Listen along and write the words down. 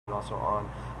Also on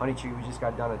Honey Tree, we just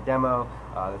got done a demo.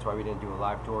 That's why we didn't do a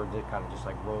live tour. It kind of just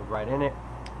like rolled right in it.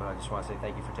 But I just want to say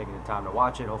thank you for taking the time to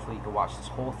watch it. Hopefully you can watch this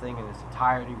whole thing in its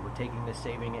entirety. We're taking this,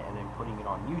 saving it, and then putting it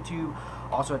on YouTube.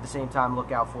 Also at the same time,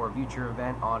 look out for a future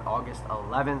event on August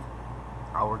 11th.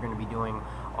 We're going to be doing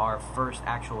our first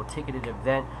actual ticketed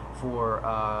event for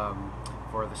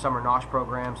the Summer Nosh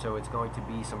program. So it's going to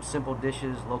be some simple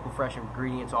dishes, local fresh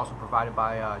ingredients, also provided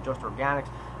by Just Organics.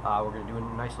 We're going to do a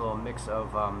nice little mix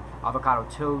of avocado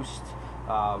toast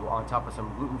on top of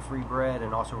some gluten-free bread,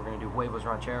 and also we're going to do huevos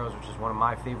rancheros, which is one of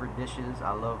my favorite dishes.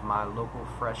 I love my local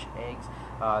fresh eggs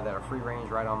that are free range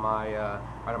right on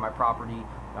my property.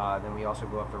 Then we also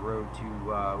go up the road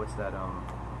to what's that?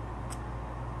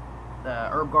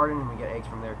 Herb Garden, and we get eggs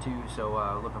from there too. So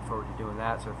looking forward to doing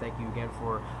that. So thank you again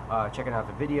for checking out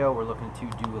the video. We're looking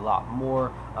to do a lot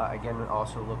more. Again,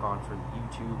 also look on for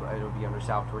YouTube. It'll be under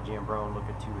South Tour Jambron,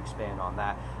 looking to expand on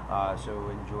that. So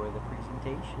enjoy the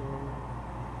presentation.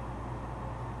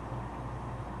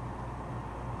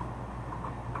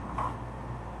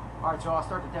 Alright, so I'll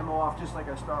start the demo off just like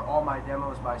I start all my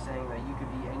demos by saying that you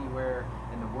could be anywhere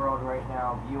in the world right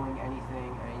now viewing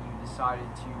anything, and you decided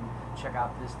to check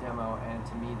out this demo, and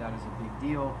to me that is a big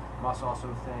deal. Must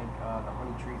also thank the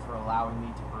Honey Tree for allowing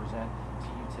me to present to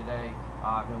you today.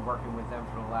 I've been working with them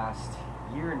for the last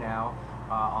year now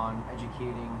on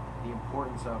educating the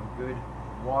importance of good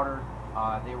water.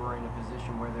 They were in a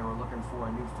position where they were looking for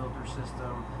a new filter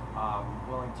system,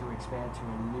 willing to expand to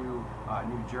a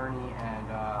new journey,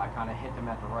 and I kind of hit them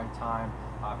at the right time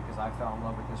because I fell in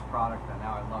love with this product, and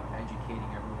now I love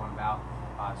educating everyone about.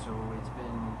 So it's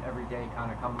been every day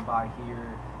kind of coming by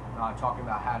here, talking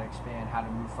about how to expand, how to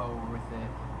move forward with it,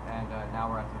 and now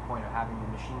we're at the point of having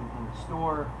the machine in the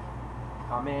store.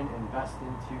 Come in, invest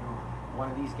into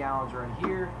one of these gallons right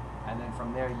here, and then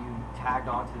from there you tagged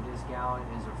onto this gallon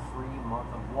is a free month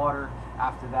of water.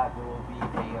 After that there will be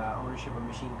a ownership of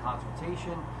machine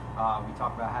consultation. We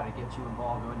talk about how to get you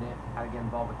involved in it, how to get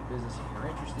involved with the business if you're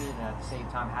interested, and at the same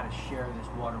time how to share this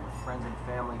water with friends and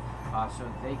family so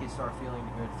they can start feeling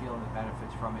good, feeling the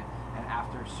benefits from it. And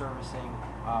after servicing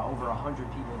over 100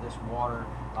 people this water,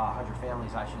 100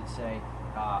 families I should say,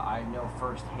 I know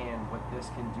firsthand what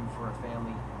this can do for a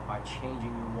family by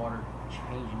changing your water,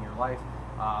 changing your life.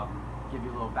 Give you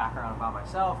a little background about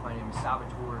myself. My name is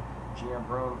Salvatore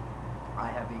Jambron. I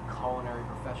have a culinary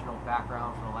professional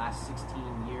background for the last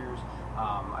 16 years.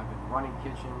 I've been running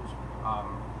kitchens,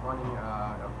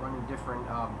 running different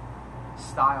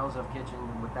styles of kitchen.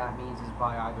 What that means is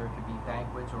by either it could be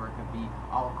banquets or it could be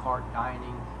a la carte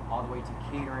dining, all the way to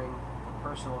catering,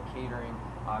 personal catering.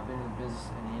 I've been in the business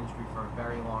and the industry for a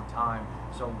very long time,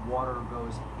 so water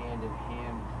goes hand in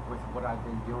hand with what I've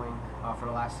been doing for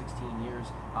the last 16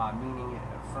 years, meaning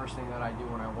first thing that I do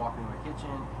when I walk into a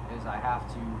kitchen is I have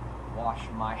to wash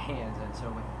my hands, and so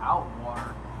without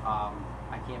water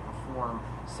I can't perform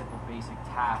simple basic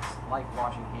tasks like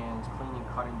washing hands, cleaning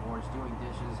cutting boards, doing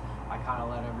dishes. I kind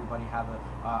of let everybody have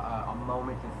a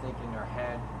moment to think in their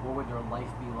head, what would their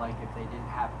life be like if they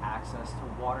didn't have access to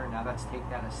water? Now let's take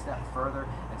that a step further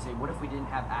and say, what if we didn't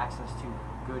have access to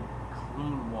good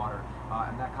clean water?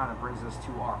 And that kind of brings us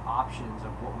to our options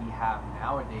of what we have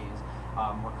nowadays.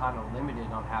 We're kind of limited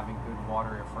on having good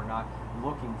water if we're not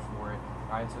looking for it.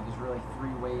 Right, so there's really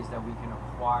three ways that we can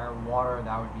acquire water.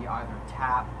 That would be either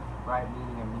tap, right,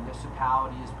 meaning a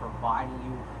municipality is providing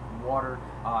you water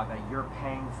that you're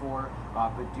paying for,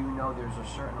 but do know there's a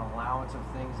certain allowance of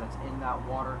things that's in that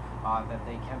water that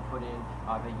they can put in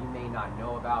that you may not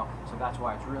know about. So that's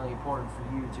why it's really important for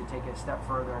you to take it a step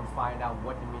further and find out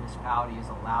what the municipality is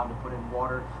allowed to put in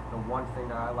water. The one thing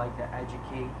that I like to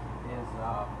educate is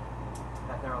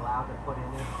that they're allowed to put in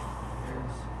it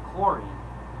is chlorine.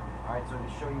 Alright, so to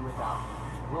show you what that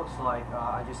looks like,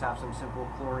 I just have some simple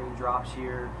chlorine drops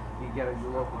here. You get at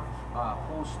your local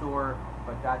whole store,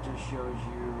 but that just shows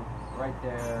you right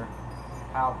there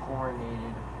how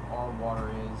chlorinated our water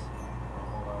is.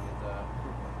 Hold on with that.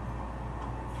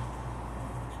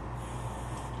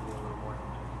 A little more.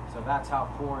 So that's how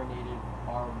chlorinated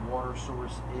our water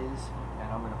source is,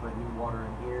 and I'm going to put new water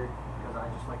in here because I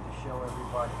just like to show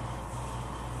everybody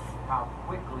how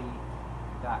quickly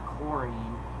that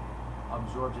chlorine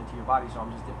absorbs into your body. So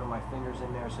I'm just dipping my fingers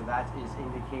in there, so that is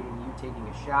indicating you taking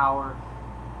a shower,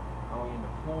 going in the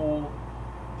pool,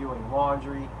 doing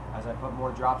laundry. As I put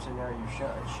more drops in there,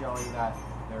 it's showing that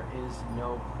there is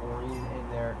no chlorine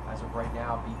in there as of right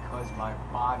now because my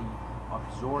body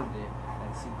absorbed it.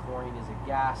 And see, chlorine is a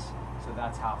gas, so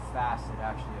that's how fast it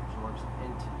actually absorbs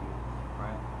into you.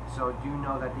 right? So do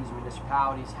know that these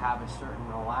municipalities have a certain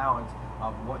allowance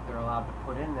of what they're allowed to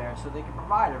put in there so they can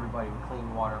provide everybody with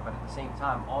clean water, but at the same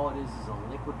time, all it is a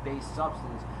liquid-based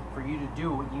substance for you to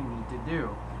do what you need to do.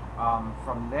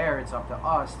 From there, it's up to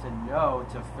us to know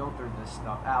to filter this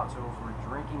stuff out. So if we're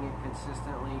drinking it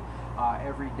consistently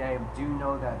every day, do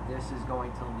know that this is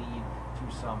going to lead to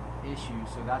some issues.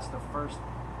 So that's the first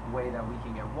way that we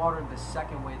can get water. The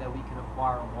second way that we can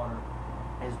acquire water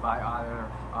is by either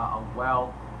a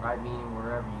well, right, meaning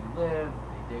wherever you live,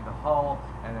 they dig a hole,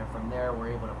 and then from there we're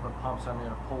able to put pumps on there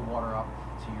to pull water up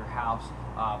to your house.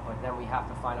 But then we have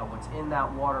to find out what's in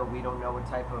that water. We don't know what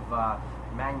type of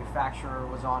manufacturer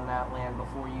was on that land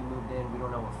before you moved in. We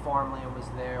don't know what farmland was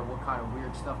there, what kind of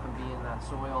weird stuff can be in that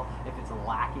soil, if it's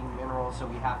lacking minerals. So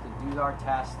we have to do our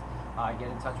test,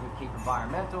 get in touch with Cape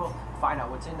Environmental, find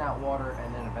out what's in that water,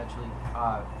 and then eventually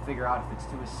figure out if it's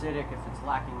too acidic, if it's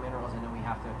lacking minerals, and then we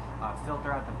have to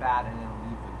filter out the bad and then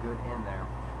leave the good in there.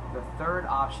 The third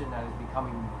option that is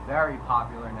becoming very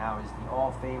popular now is the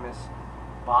all-famous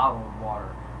bottled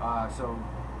water. So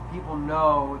people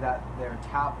know that their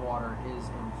tap water is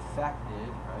infected,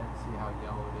 right? See how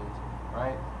yellow it is,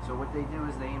 right? So what they do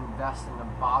is they invest in the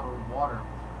bottled water.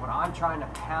 What I'm trying to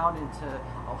pound into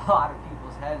a lot of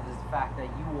people's heads is the fact that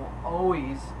you will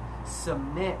always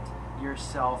submit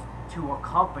yourself to a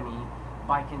company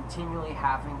by continually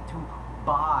having to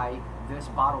buy this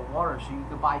bottled water. So you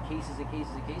could buy cases and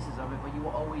cases and cases of it, but you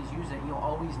will always use it. You'll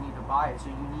always need to buy it. So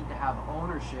you need to have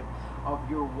ownership of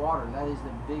your water. That is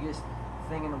the biggest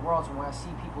thing in the world. So when I see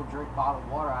people drink bottled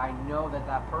water, I know that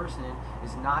that person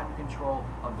is not in control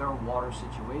of their water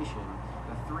situation.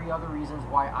 The three other reasons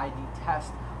why I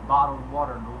detest bottled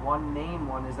water. The one main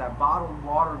one is that bottled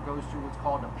water goes through what's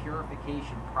called a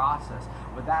purification process.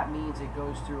 What that means, it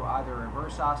goes through either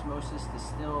reverse osmosis,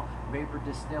 distill, vapor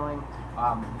distilling,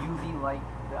 UV light.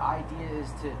 The idea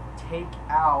is to take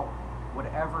out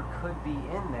whatever could be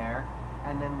in there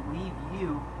and then leave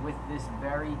you with this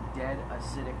very dead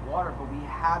acidic water. But we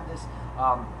have this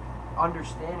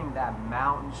understanding that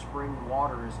mountain spring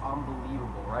water is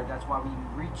unbelievable, right? That's why we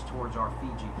reach towards our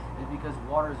Fiji. It's because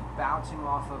water is bouncing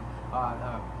off of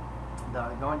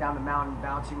going down the mountain,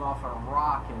 bouncing off of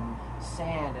rock and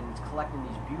sand, and it's collecting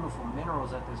these beautiful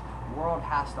minerals that this world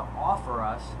has to offer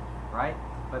us, right?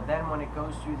 But then when it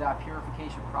goes through that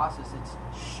purification process, it's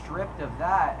stripped of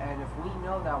that. And if we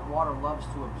know that water loves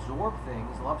to absorb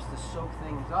things, loves to soak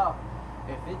things up,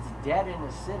 if it's dead and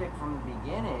acidic from the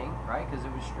beginning, right, because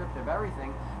it was stripped of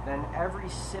everything, then every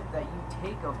sip that you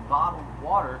take of bottled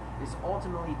water is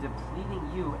ultimately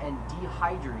depleting you and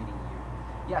dehydrating you.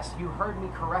 Yes, you heard me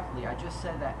correctly. I just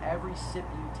said that every sip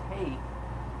you take,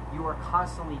 you are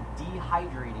constantly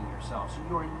dehydrating yourself. So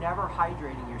you are never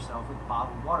hydrating yourself with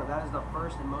bottled water. That is the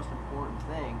first and most important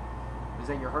thing, is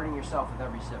that you're hurting yourself with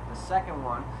every sip. The second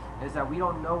one is that we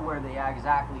don't know where they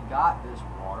exactly got this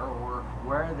water, or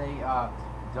where they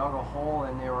dug a hole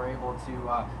and they were able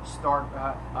to start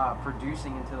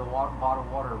producing into the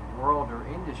bottled water world or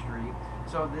industry.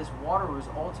 So this water was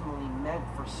ultimately meant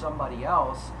for somebody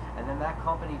else, and then that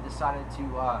company decided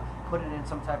to put it in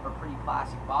some type of pretty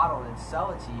plastic bottle and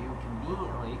sell it to you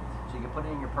conveniently, so you can put it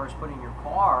in your purse, put it in your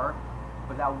car.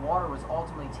 But that water was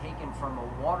ultimately taken from a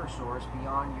water source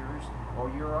beyond yours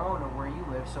or your own or where you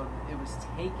live. So it was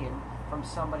taken from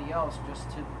somebody else just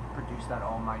to produce that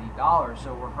almighty dollar.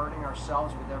 So we're hurting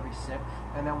ourselves with every sip,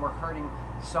 and then we're hurting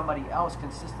somebody else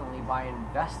consistently by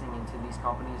investing into these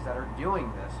companies that are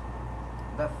doing this.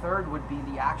 The third would be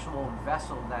the actual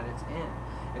vessel that it's in.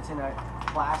 It's in a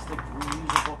plastic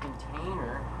reusable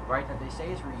container, right, that they say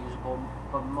is reusable,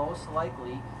 but most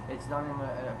likely it's done in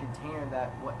a container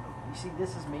that, you see,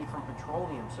 this is made from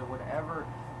petroleum, so whatever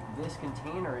this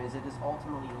container is, it is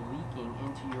ultimately leaking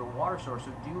into your water source.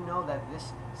 So do know that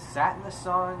this sat in the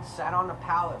sun, sat on a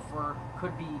pallet for,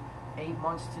 could be 8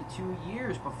 months to 2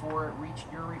 years before it reached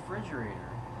your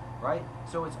refrigerator, right?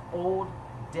 So it's old,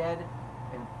 dead,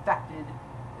 infected,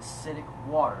 acidic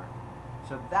water.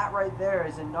 So that right there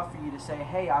is enough for you to say,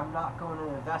 hey, I'm not going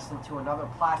to invest into another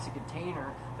plastic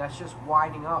container that's just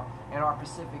winding up in our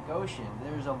Pacific Ocean.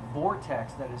 There's a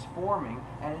vortex that is forming,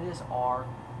 and it is our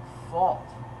fault.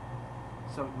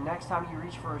 So next time you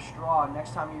reach for a straw,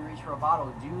 next time you reach for a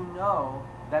bottle, do know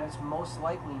that it's most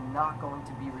likely not going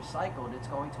to be recycled. It's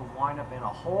going to wind up in a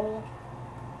hole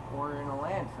or in a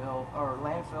landfill,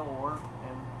 or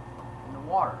in the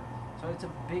water. So it's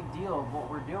a big deal of what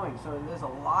we're doing. So there's a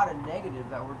lot of negative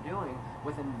that we're doing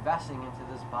with investing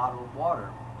into this bottled water.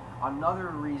 Another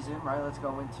reason, right, let's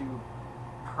go into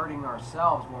hurting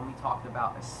ourselves when we talked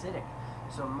about acidic.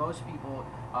 So most people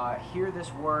hear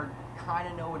this word, kind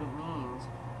of know what it means,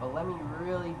 but let me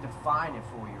really define it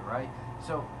for you, right?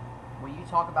 So when you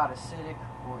talk about acidic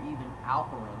or even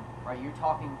alkaline, right, you're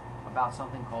talking about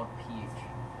something called pH,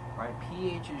 right?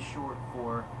 pH is short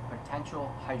for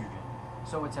potential hydrogen.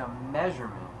 So it's a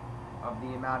measurement of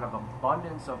the amount of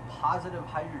abundance of positive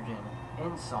hydrogen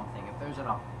in something. If there's an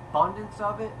abundance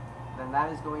of it, then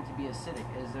that is going to be acidic.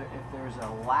 If there's a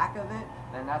lack of it,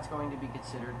 then that's going to be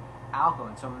considered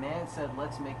alkaline. So man said,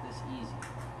 let's make this easy.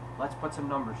 Let's put some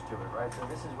numbers to it, right? So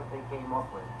this is what they came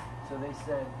up with. So they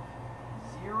said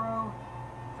 0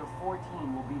 to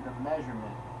 14 will be the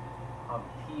measurement of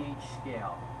pH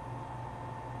scale,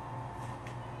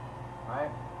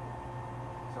 right?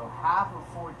 So half of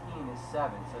 14 is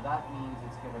 7, so that means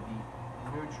it's going to be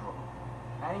neutral.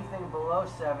 Anything below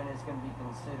 7 is going to be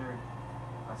considered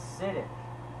acidic,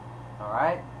 all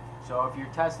right? So if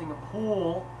you're testing a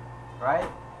pool, right,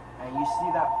 and you see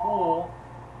that pool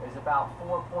is about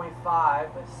 4.5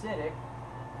 acidic,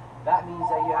 that means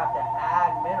that you have to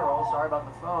add minerals, sorry about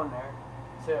the phone there,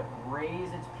 to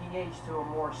raise its pH to a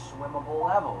more swimmable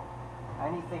level.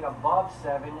 Anything above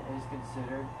 7 is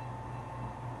considered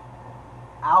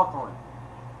alkaline.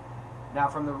 Now,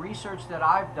 from the research that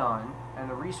I've done and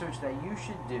the research that you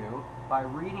should do by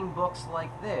reading books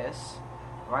like this,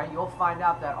 right, you'll find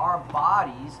out that our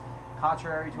bodies,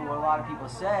 contrary to what a lot of people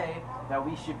say, that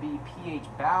we should be pH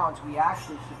balanced, we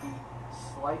actually should be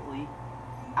slightly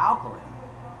alkaline.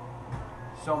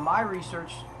 So my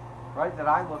research, right, that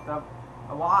I looked up,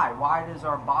 why does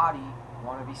our body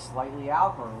want to be slightly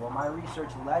alkaline? Well, my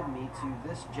research led me to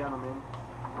this gentleman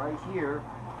right here,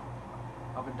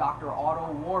 of a Dr.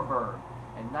 Otto Warburg.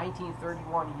 In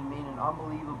 1931, he made an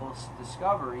unbelievable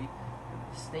discovery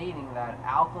stating that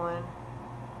alkaline,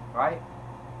 right,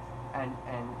 and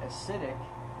acidic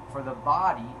for the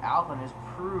body, alkaline is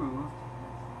proved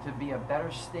to be a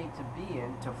better state to be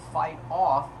in to fight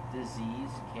off disease,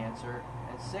 cancer,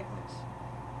 and sickness.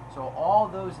 So all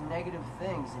those negative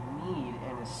things need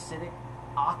an acidic,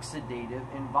 oxidative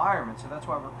environment. So that's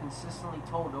why we're consistently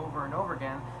told over and over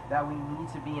again that we need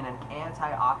to be in an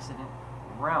antioxidant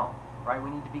realm, right? We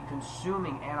need to be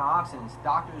consuming antioxidants.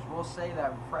 Doctors will say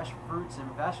that fresh fruits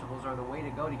and vegetables are the way to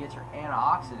go to get your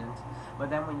antioxidants, but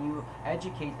then when you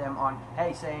educate them on,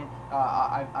 hey, saying,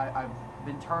 I've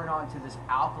been turned on to this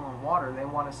alkaline water, they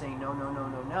want to say no, no, no,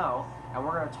 no, no, and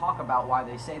we're going to talk about why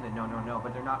they say that no, no, no,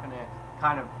 but they're not going to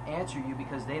kind of answer you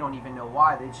because they don't even know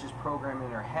why. It's just programmed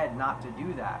in their head not to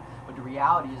do that. But the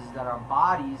reality is that our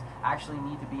bodies actually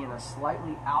need to be in a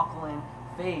slightly alkaline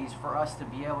phase for us to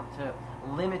be able to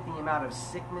limit the amount of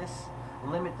sickness,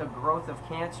 limit the growth of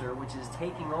cancer, which is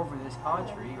taking over this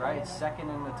country, right? It's second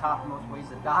in the top most ways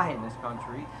to die in this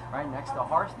country, right? Next to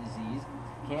heart disease.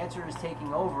 Cancer is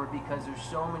taking over because there's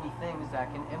so many things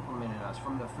that can implement in us.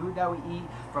 From the food that we eat,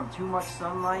 from too much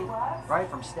sunlight, right?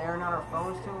 From staring at our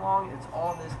phones too long. It's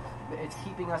all this, it's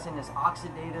keeping us in this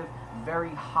oxidative,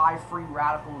 very high free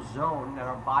radical zone that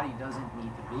our body doesn't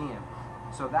need to be in.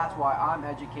 So that's why I'm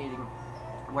educating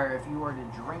where if you were to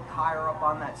drink higher up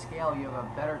on that scale, you have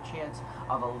a better chance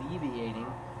of alleviating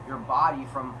your body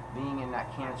from being in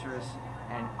that cancerous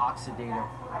and oxidative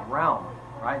realm.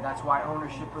 Right? That's why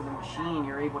ownership of the machine,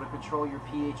 you're able to control your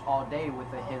pH all day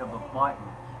with the hit of a button.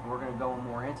 And we're going to go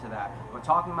more into that. But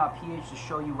talking about pH to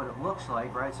show you what it looks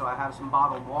like, right? So I have some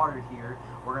bottled water here.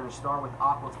 We're going to start with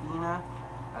Aquafina,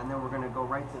 and then we're going to go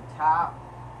right to the tap.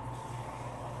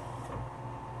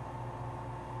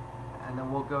 And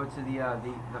then we'll go to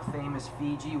the famous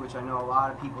Fiji, which I know a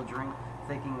lot of people drink,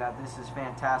 thinking that this is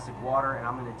fantastic water, and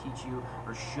I'm going to teach you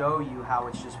or show you how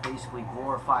it's just basically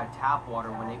glorified tap water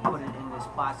when they put it in this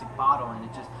plastic bottle, and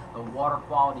it just, the water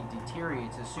quality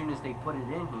deteriorates as soon as they put it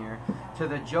in here. To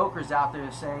the jokers out there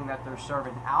saying that they're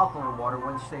serving alkaline water,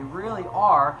 which they really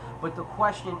are, but the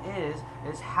question is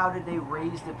how did they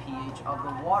raise the pH of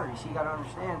the water? You see, you got to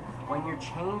understand, when you're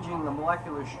changing the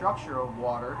molecular structure of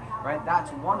water, right,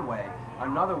 that's one way.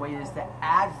 Another way is to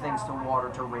add things to water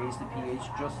to raise the pH,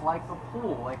 just like the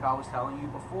pool, like I was telling you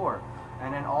before.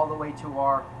 And then all the way to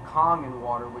our Kangen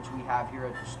water, which we have here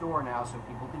at the store now, so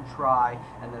people can try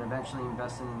and then eventually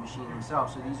invest in the machine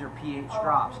themselves. So these are pH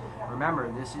drops.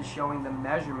 Remember, this is showing the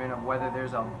measurement of whether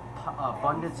there's an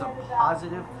abundance of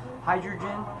positive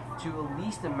hydrogen to a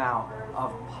least amount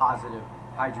of positive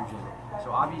hydrogen. So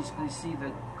obviously see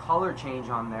the color change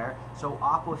on there. So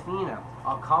Aquafina,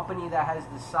 a company that has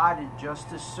decided just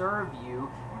to serve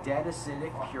you dead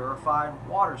acidic purified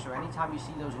water. So anytime you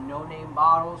see those no-name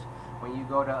bottles, when you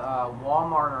go to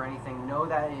Walmart or anything, know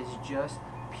that it is just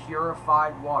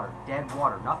purified water, dead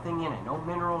water, nothing in it, no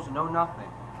minerals, no nothing.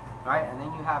 right? And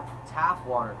then you have tap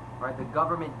water, right? The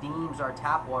government deems our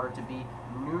tap water to be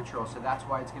neutral, so that's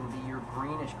why it's going to be your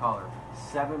greenish color,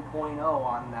 7.0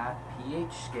 on that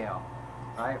pH scale,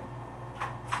 right?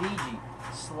 Fiji,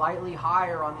 slightly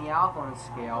higher on the alkaline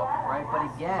scale, right?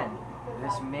 But again,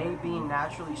 this may be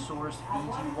naturally sourced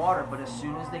Fiji water, but as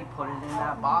soon as they put it in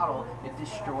that bottle, it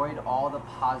destroyed all the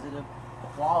positive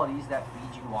qualities that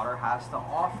Fiji water has to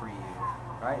offer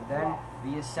you, right? Then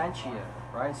the Essentia,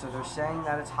 right? So they're saying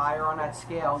that it's higher on that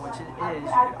scale, which it is. You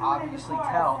can obviously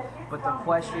tell, but the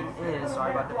question is,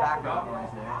 sorry about the background noise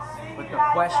there, but the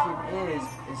question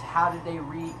is how did they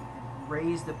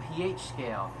raise the pH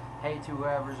scale? Hey, to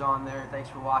whoever's on there, thanks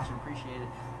for watching, appreciate it,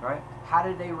 right? How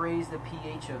did they raise the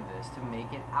pH of this to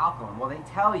make it alkaline? Well, they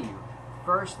tell you,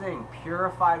 first thing,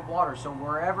 purified water. So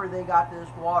wherever they got this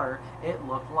water, it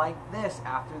looked like this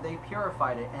after they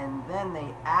purified it. And then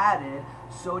they added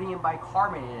sodium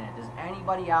bicarbonate in it. Does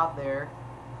anybody out there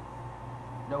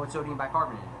know what sodium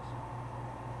bicarbonate is?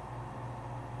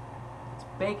 It's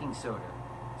baking soda.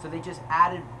 So they just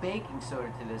added baking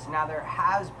soda to this. Now there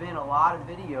has been a lot of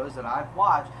videos that I've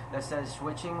watched that says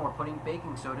switching or putting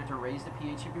baking soda to raise the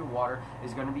pH of your water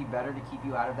is going to be better to keep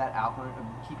you out of that alkaline,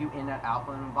 keep you in that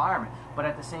alkaline environment. But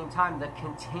at the same time, the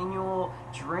continual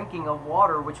drinking of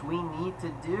water, which we need to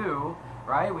do,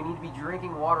 right? We need to be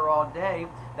drinking water all day.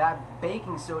 That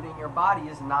baking soda in your body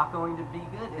is not going to be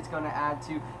good. It's going to add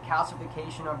to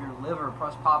calcification of your liver,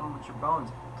 plus problem with your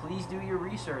bones. Please do your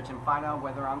research and find out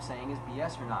whether I'm saying is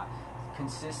BS or not.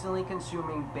 Consistently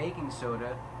consuming baking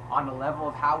soda on the level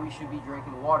of how we should be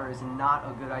drinking water is not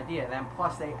a good idea. And then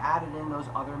plus they added in those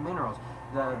other minerals,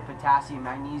 the potassium,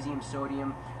 magnesium,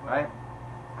 sodium, right?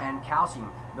 And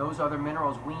calcium. Those other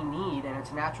minerals we need, and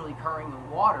it's naturally occurring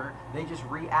in water. They just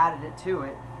re-added it to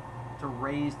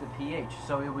raise the pH.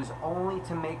 So it was only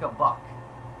to make a buck.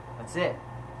 That's it.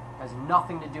 Has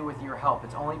nothing to do with your health.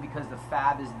 It's only because the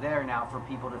fad is there now for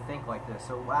people to think like this.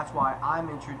 So that's why I'm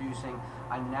introducing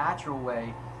a natural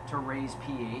way to raise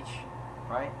pH,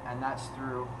 right? And that's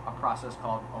through a process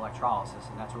called electrolysis,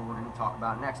 and that's what we're going to talk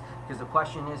about next. Because the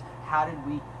question is, how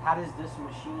does this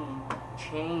machine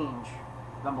change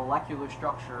the molecular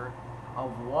structure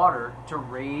of water to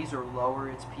raise or lower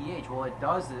its pH? Well, it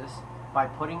does this by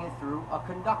putting it through a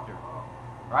conductor,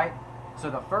 right? So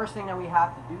the first thing that we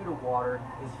have to do to water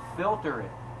is filter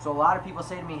it. So a lot of people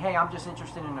say to me, hey, I'm just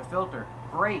interested in a filter.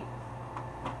 Great.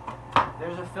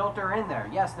 There's a filter in there.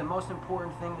 Yes, the most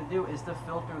important thing to do is to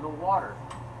filter the water.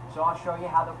 So I'll show you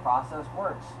how the process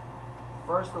works.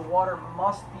 First, the water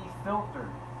must be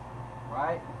filtered,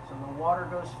 right? So the water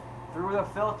goes through the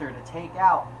filter to take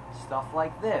out stuff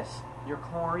like this, your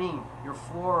chlorine, your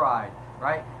fluoride,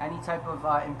 right? Any type of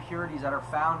impurities that are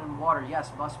found in water,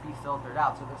 yes, must be filtered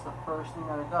out. So that's the first thing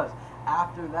that it does.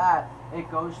 After that,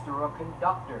 it goes through a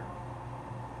conductor.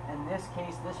 In this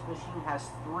case, this machine has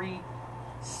 3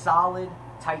 solid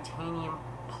titanium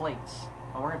plates.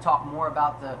 And we're going to talk more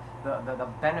about the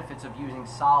benefits of using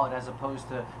solid as opposed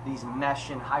to these mesh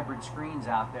and hybrid screens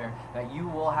out there that you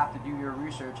will have to do your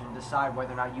research and decide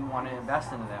whether or not you want to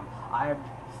invest into them. I have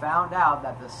found out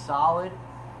that the solid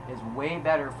is way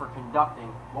better for conducting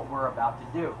what we're about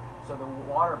to do. So the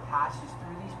water passes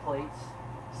through these plates,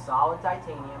 solid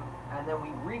titanium, and then we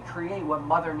recreate what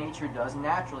Mother Nature does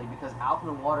naturally, because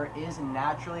alkaline water is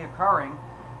naturally occurring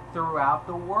throughout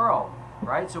the world,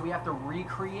 right? So we have to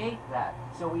recreate that.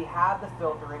 So we have the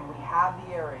filtering, we have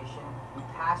the aeration, we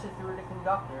pass it through the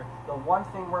conductor. The one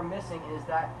thing we're missing is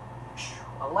that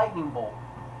a lightning bolt.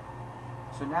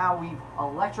 So now we've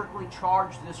electrically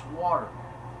charged this water.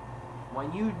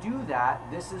 When you do that,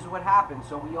 this is what happens.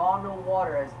 So we all know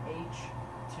water as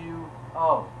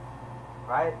H2O,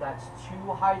 right? That's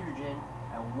 2 hydrogen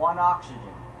and 1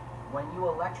 oxygen. When you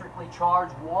electrically charge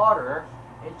water,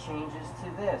 it changes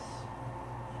to this.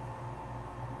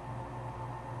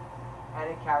 And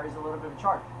it carries a little bit of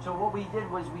charge. So what we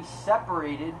did was we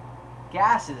separated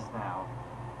gases now.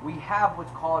 We have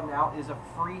what's called now is a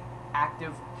free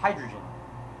active hydrogen.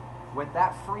 With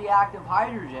that free active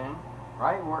hydrogen,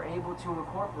 right, we're able to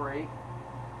incorporate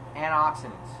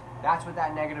antioxidants. That's what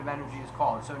that negative energy is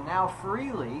called. So now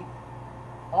freely,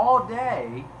 all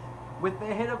day, with the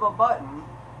hit of a button,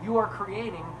 you are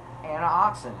creating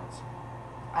antioxidants.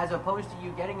 As opposed to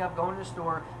you getting up, going to the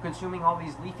store, consuming all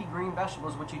these leafy green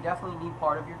vegetables, which you definitely need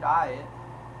part of your diet,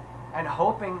 and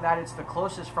hoping that it's the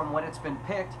closest from what it's been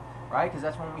picked, right? Because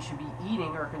that's when we should be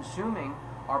eating or consuming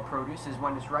our produce, is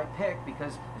when it's right picked,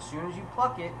 because as soon as you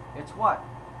pluck it, it's what?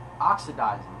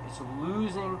 Oxidizing. It's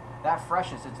losing that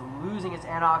freshness. It's losing its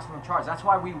antioxidant charge. That's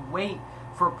why we wait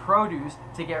for produce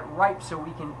to get ripe so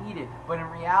we can eat it. But in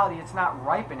reality, it's not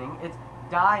ripening. It's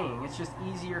dying. It's just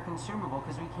easier consumable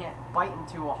because we can't bite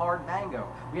into a hard mango.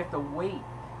 We have to wait,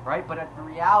 right? But the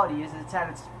reality is it's at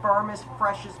its firmest,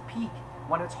 freshest peak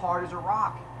when it's hard as a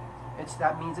rock.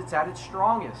 That means it's at its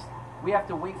strongest. We have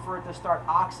to wait for it to start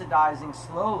oxidizing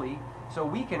slowly so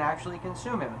we can actually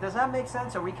consume it. Does that make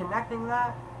sense? Are we connecting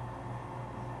that?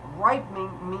 Ripe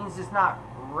means it's not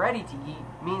ready to eat,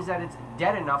 means that it's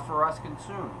dead enough for us to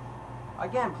consume.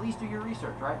 Again, please do your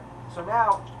research, right? So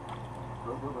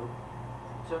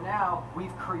now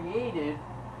we've created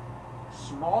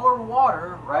smaller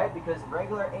water, right? Because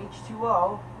regular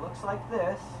H2O looks like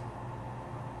this.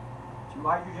 2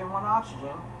 hydrogen, 1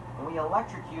 oxygen. And we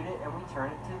electrocute it and we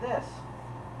turn it to this.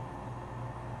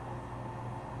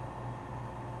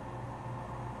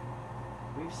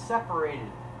 We've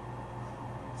separated.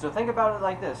 So think about it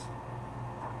like this.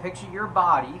 Picture your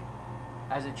body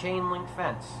as a chain link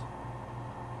fence,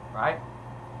 right?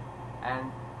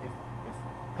 And if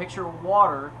picture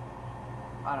water,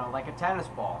 I don't know, like a tennis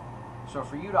ball. So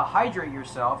for you to hydrate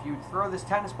yourself, you'd throw this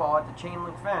tennis ball at the chain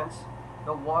link fence.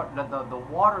 The water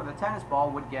of the tennis ball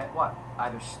would get what?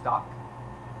 Either stuck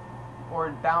or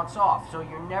it'd bounce off. So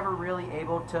you're never really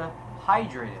able to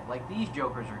hydrate it like these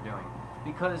jokers are doing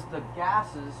because the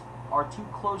gases are too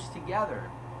close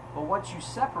together. But once you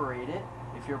separate it,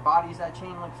 if your body's that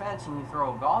chain link fence and you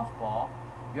throw a golf ball,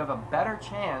 you have a better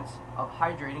chance of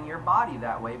hydrating your body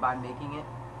that way by making it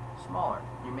smaller.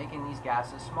 You're making these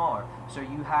gases smaller. So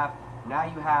now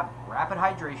you have rapid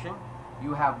hydration.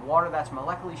 You have water that's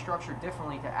molecularly structured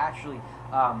differently to actually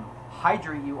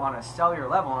hydrate you on a cellular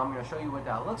level. And I'm going to show you what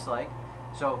that looks like.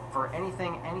 So for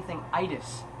anything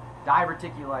itis,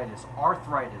 diverticulitis,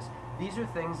 arthritis, these are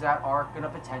things that are going to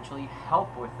potentially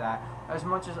help with that as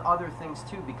much as other things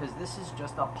too, because this is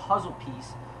just a puzzle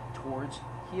piece towards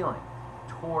healing,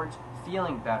 towards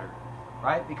feeling better,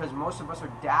 right? Because most of us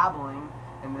are dabbling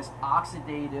in this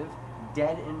oxidative,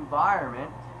 dead environment,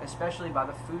 especially by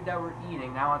the food that we're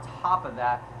eating. Now on top of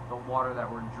that, the water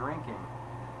that we're drinking.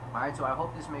 Alright, so I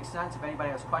hope this makes sense. If anybody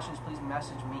has questions, please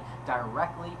message me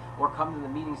directly or come to the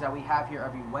meetings that we have here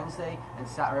every Wednesday and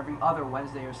or every other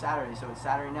Wednesday or Saturday. So it's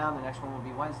Saturday now, the next one will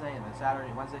be Wednesday, and then Saturday,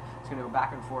 Wednesday. It's going to go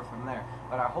back and forth from there.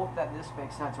 But I hope that this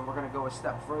makes sense, and we're going to go a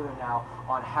step further now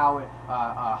on how it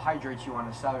hydrates you on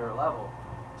a cellular level.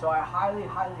 So I highly,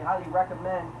 highly, highly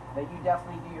recommend that you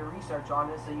definitely do your research on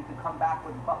this so you can come back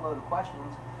with a buttload of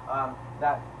questions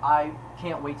that I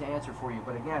can't wait to answer for you.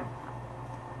 But again,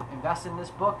 invest in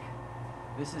this book.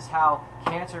 This is how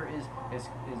cancer is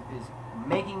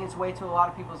making its way to a lot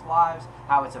of people's lives,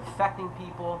 how it's affecting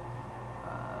people.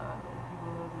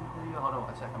 Hold on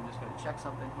one sec, I'm just going to check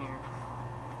something here.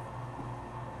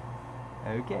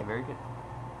 Okay, very good.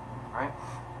 Alright.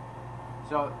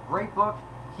 So, great book.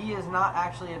 He is not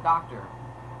actually a doctor.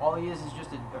 All he is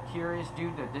just a curious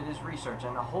dude that did his research,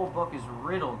 and the whole book is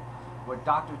riddled with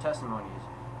doctor testimonies.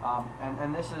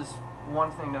 And this is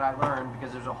one thing that I learned,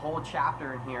 because there's a whole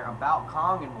chapter in here about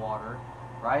Kangen water,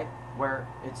 right, where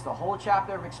it's the whole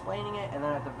chapter of explaining it, and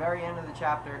then at the very end of the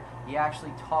chapter he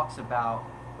actually talks about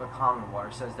the Kangen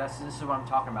water, says this is what I'm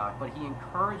talking about. But he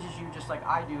encourages you, just like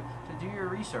I do, to do your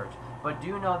research. But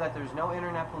do know that there's no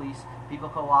internet police. People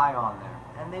can lie on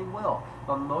there, and they will.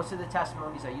 But most of the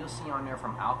testimonies that you'll see on there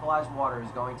from alkalized water is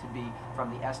going to be from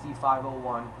the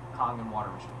SD501 Kangen water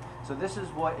machine. So this is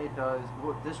what it does,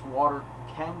 what this water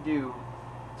can do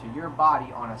to your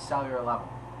body on a cellular level.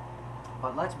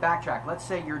 But let's backtrack. Let's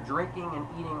say you're drinking and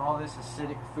eating all this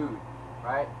acidic food,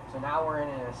 right? So now we're in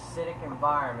an acidic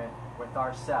environment with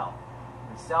our cell.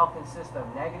 The cell consists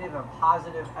of negative and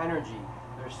positive energy.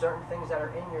 There's certain things that are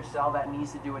in your cell that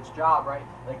needs to do its job, right?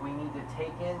 Like we need to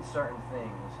take in certain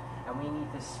things, and we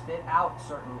need to spit out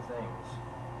certain things.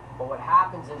 But what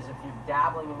happens is, if you're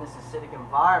dabbling in this acidic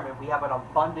environment, we have an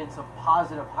abundance of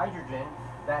positive hydrogen.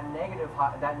 That negative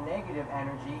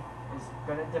energy is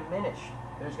going to diminish.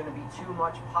 There's going to be too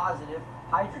much positive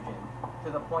hydrogen to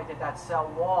the point that that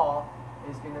cell wall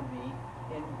is going to be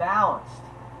imbalanced,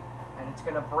 and it's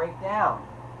going to break down.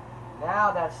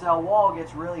 Now that cell wall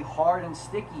gets really hard and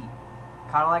sticky,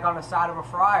 kind of like on the side of a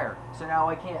fryer. So now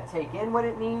it can't take in what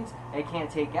it needs, it can't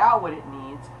take out what it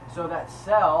needs, so that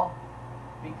cell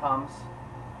becomes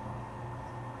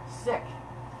sick.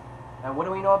 And what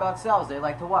do we know about cells? They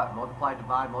like to what? Multiply,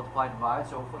 divide, multiply, divide.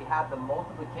 So if we have the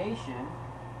multiplication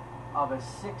of a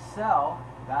sick cell,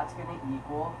 that's going to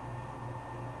equal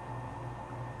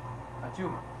a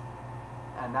tumor.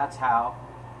 And that's how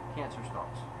cancer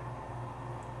starts.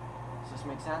 Does this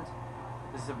make sense?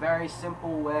 This is a very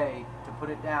simple way to put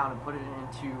it down and put it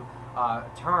into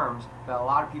terms that a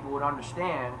lot of people would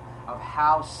understand of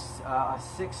how a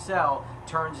sick cell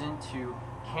turns into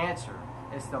cancer.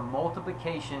 It's the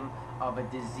multiplication of a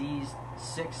diseased,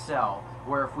 sick cell,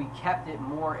 where if we kept it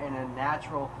more in a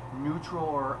natural, neutral,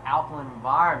 or alkaline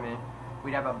environment,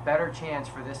 we'd have a better chance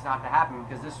for this not to happen,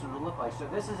 because this is what it would look like. So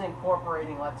this is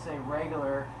incorporating, let's say,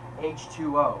 regular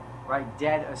H2O, right?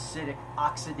 Dead, acidic,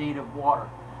 oxidative water.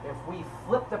 If we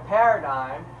flip the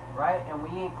paradigm, right, and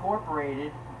we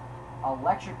incorporated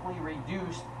electrically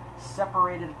reduced,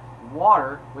 separated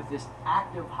water with this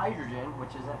active hydrogen, which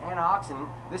is an antioxidant,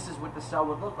 this is what the cell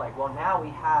would look like. Well, now we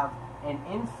have an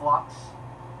influx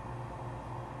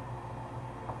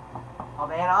of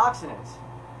antioxidants,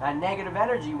 that negative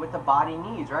energy what the body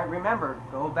needs, right? Remember,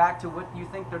 go back to what you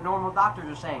think the normal doctors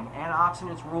are saying.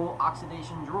 Antioxidants rule,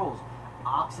 oxidation rules.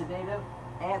 Oxidative,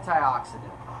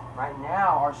 antioxidant. Right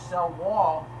now, our cell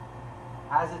wall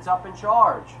has its up in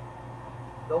charge.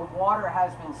 The water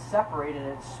has been separated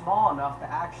and it's small enough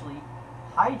to actually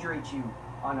hydrate you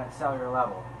on that cellular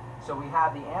level. So we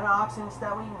have the antioxidants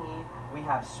that we need. We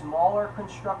have smaller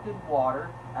constructed water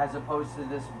as opposed to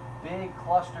this big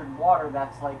clustered water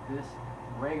that's like this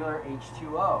regular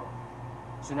H2O.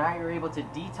 So now you're able to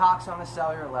detox on the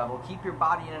cellular level, keep your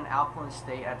body in an alkaline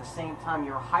state. At the same time,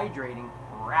 you're hydrating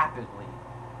rapidly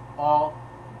all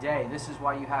day. This is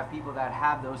why you have people that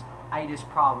have those itis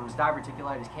problems,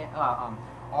 diverticulitis,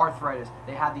 arthritis.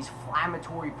 They have these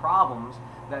inflammatory problems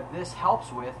that this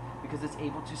helps with because it's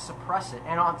able to suppress it.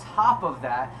 And on top of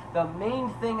that, the main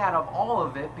thing out of all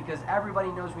of it, because everybody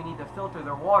knows we need to filter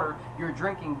their water, you're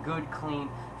drinking good, clean,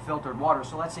 filtered water.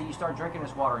 So let's say you start drinking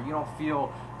this water, you don't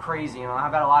feel crazy. You know,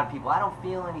 I've had a lot of people, I don't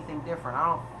feel anything different. I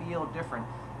don't feel different.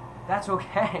 That's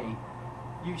okay.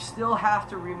 You still have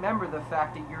to remember the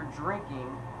fact that you're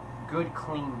drinking good,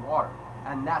 clean water.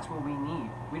 And that's what we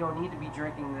need. We don't need to be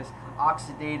drinking this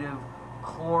oxidative,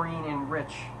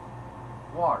 chlorine-enriched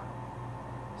water.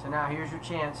 So now here's your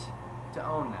chance to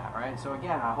own that, right? So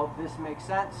again, I hope this makes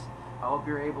sense. I hope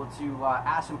you're able to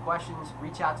ask some questions.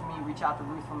 Reach out to me. Reach out to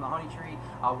Ruth from the Honey Tree.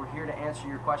 We're here to answer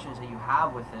your questions that you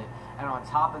have with it. And on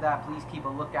top of that, please keep a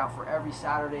lookout for every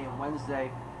Saturday and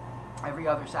Wednesday. Every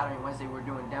other Saturday and Wednesday, we're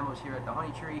doing demos here at the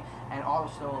Honey Tree. And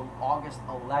also, August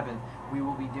 11th, we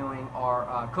will be doing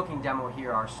our cooking demo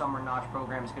here. Our Summer Nosh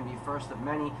program is going to be first of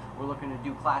many. We're looking to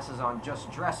do classes on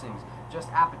just dressings, just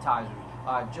appetizers,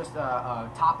 just a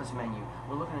tapas menu.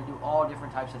 We're looking to do all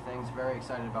different types of things. Very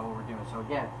excited about what we're doing. So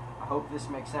again, I hope this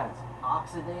makes sense.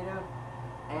 Oxidative,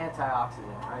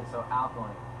 antioxidant, right? So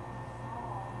alkaline,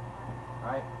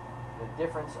 right? The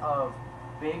difference of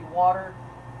big water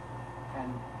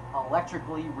and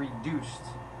electrically reduced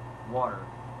water,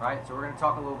 right? So we're going to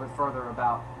talk a little bit further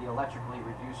about the electrically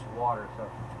reduced water.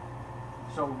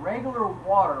 So regular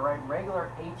water, right?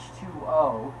 Regular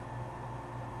H2O,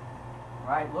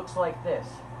 right? Looks like this,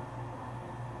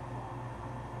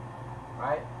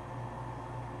 right?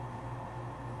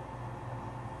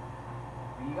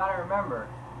 But you got to remember,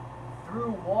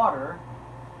 through water,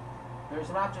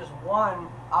 there's not just one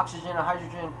oxygen and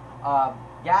hydrogen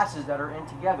gases that are in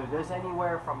together. There's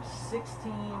anywhere from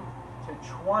 16 to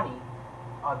 20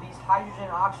 of these hydrogen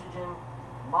oxygen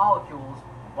molecules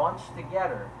bunched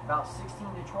together, about 16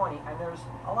 to 20, and there's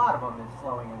a lot of them that's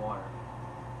flowing in water,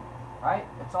 right?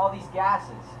 It's all these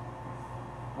gases.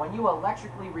 When you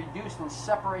electrically reduce and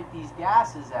separate these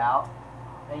gases out,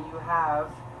 and you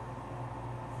have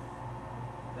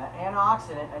the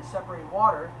antioxidant and separate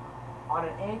water on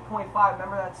an 8.5,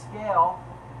 remember that scale,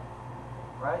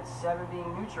 right? 7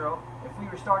 being neutral. If we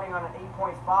were starting on an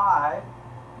 8.5,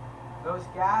 those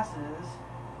gases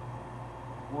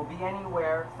will be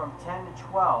anywhere from 10 to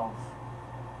 12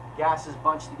 gases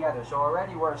bunched together. So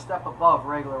already we're a step above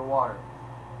regular water,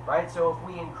 right? So if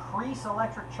we increase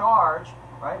electric charge,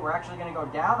 right, we're actually going to go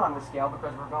down on the scale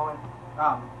because we're going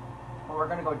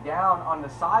to go down on the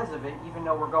size of it, even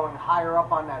though we're going higher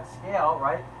up on that scale,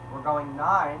 right? We're going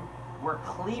 9. We're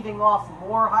cleaving off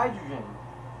more hydrogen.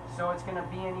 So it's going to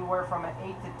be anywhere from an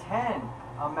 8 to 10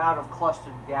 amount of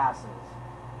clustered gases.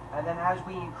 And then as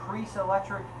we increase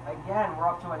electric, again, we're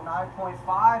up to a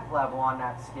 9.5 level on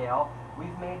that scale.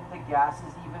 We've made the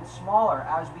gases even smaller.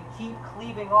 As we keep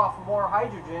cleaving off more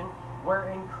hydrogen, we're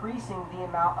increasing the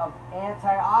amount of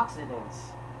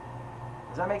antioxidants.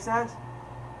 Does that make sense?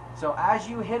 So as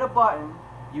you hit a button,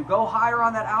 you go higher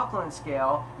on that alkaline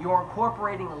scale, you're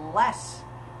incorporating less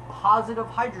positive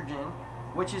hydrogen,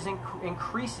 which is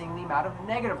increasing the amount of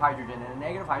negative hydrogen. And the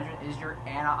negative hydrogen is your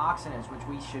antioxidants, which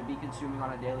we should be consuming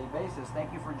on a daily basis.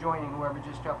 Thank you for joining, whoever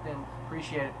just jumped in.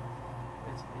 Appreciate it.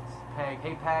 It's Peg.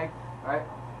 Hey, Peg. All right.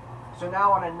 So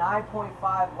now on a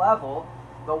 9.5 level,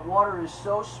 the water is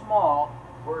so small,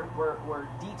 we're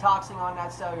detoxing on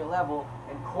that cellular level,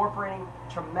 incorporating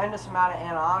tremendous amount of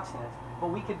antioxidants. but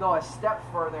we could go a step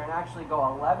further and actually go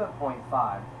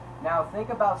 11.5. Now think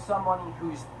about somebody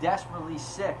who's desperately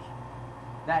sick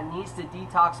that needs to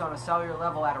detox on a cellular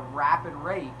level at a rapid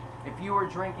rate. If you were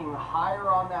drinking higher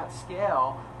on that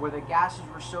scale, where the gases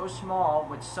were so small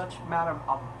with such amount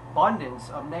of abundance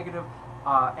of negative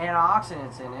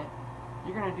antioxidants in it,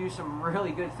 you're going to do some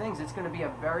really good things. It's going to be a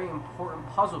very important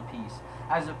puzzle piece,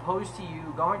 as opposed to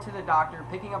you going to the doctor,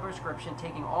 picking up a prescription,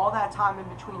 taking all that time in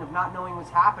between of not knowing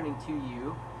what's happening to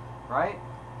you, right?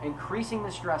 Increasing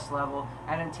the stress level,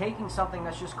 and then taking something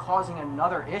that's just causing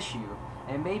another issue.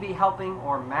 And maybe helping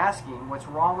or masking what's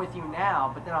wrong with you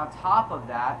now, but then on top of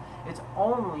that, it's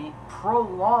only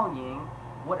prolonging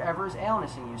whatever is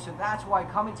illnessing you. So that's why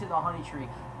coming to the honey tree,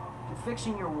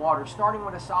 fixing your water, starting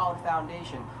with a solid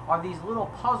foundation, are these little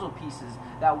puzzle pieces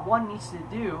that one needs to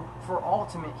do for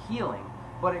ultimate healing.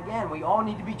 But again, we all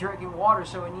need to be drinking water,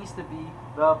 so it needs to be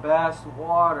the best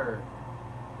water.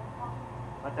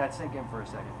 Let that sink in for a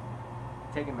second.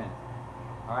 Take a minute.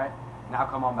 All right? Now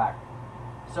come on back.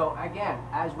 So again,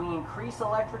 as we increase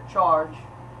electric charge,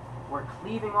 we're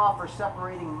cleaving off or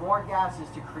separating more gases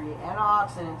to create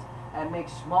antioxidants and make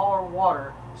smaller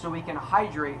water so we can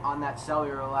hydrate on that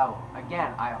cellular level.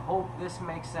 Again, I hope this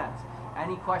makes sense.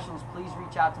 Any questions, please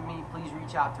reach out to me. Please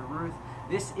reach out to Ruth.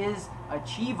 This is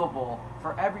achievable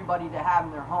for everybody to have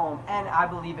in their home, and I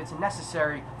believe it's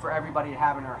necessary for everybody to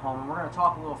have in their home. And we're going to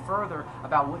talk a little further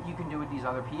about what you can do with these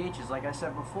other pHs. Like I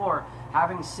said before,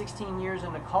 having 16 years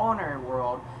in the culinary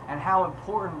world and how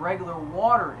important regular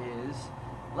water is,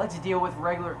 let's deal with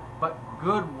regular but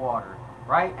good water,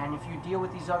 right? And if you deal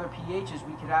with these other pHs,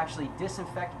 we could actually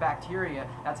disinfect bacteria.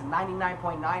 That's a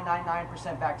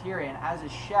 99.999% bacteria. And as a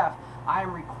chef, I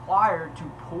am required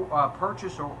to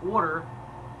purchase or order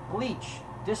bleach,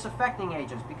 disinfecting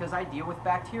agents, because I deal with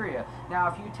bacteria. Now,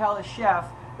 if you tell a chef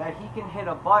that he can hit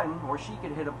a button, or she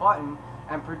can hit a button,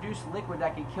 and produce liquid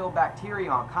that can kill bacteria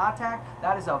on contact,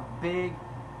 that is a big,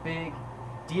 big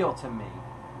deal to me.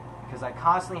 Because I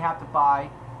constantly have to buy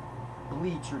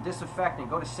bleach or disinfectant,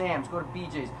 go to Sam's, go to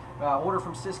BJ's, order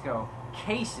from Cisco,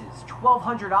 cases,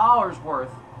 $1,200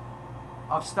 worth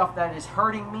of stuff that is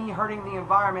hurting me, hurting the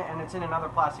environment, and it's in another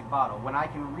plastic bottle. When I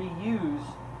can reuse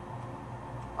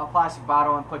a plastic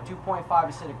bottle and put 2.5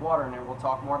 acidic water in it, we'll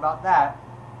talk more about that,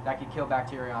 that could kill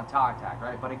bacteria on contact,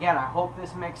 right? But again, I hope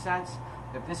this makes sense.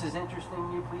 If this is interesting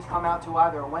to you, please come out to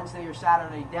either a Wednesday or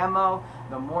Saturday demo.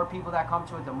 The more people that come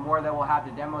to it, the more that we'll have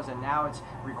the demos, and now it's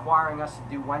requiring us to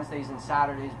do Wednesdays and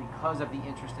Saturdays because of the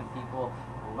interest in people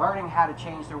learning how to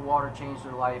change their water, change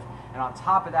their life. And on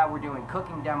top of that, we're doing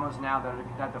cooking demos now.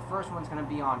 That the first one's going to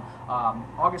be on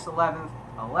August 11th,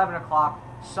 11 o'clock,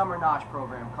 Summer Notch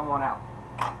program. Come on out.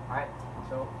 All right,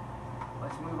 so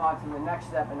let's move on to the next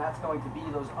step, and that's going to be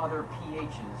those other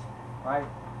pHs, right?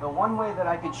 The one way that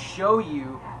I could show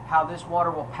you how this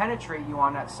water will penetrate you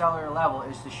on that cellular level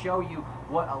is to show you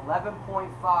what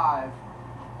 11.5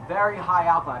 very high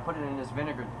alkaline. I put it in this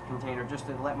vinegar container just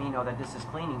to let me know that this is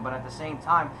cleaning, but at the same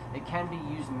time, it can be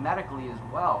used medically as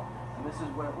well. And this is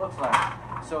what it looks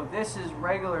like. So this is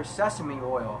regular sesame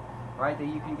oil, right, that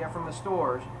you can get from the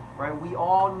stores, right? We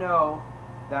all know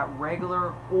that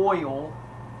regular oil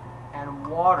and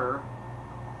water,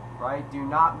 right, do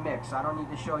not mix. I don't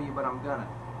need to show you, but I'm gonna.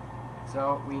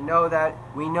 So we know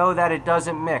that it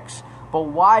doesn't mix. But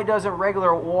why doesn't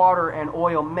regular water and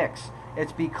oil mix?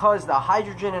 It's because the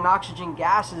hydrogen and oxygen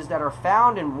gases that are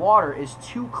found in water is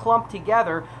too clumped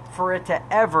together for it to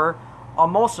ever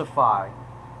emulsify.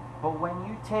 But when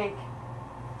you take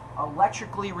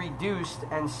electrically reduced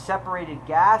and separated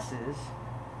gases,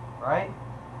 right,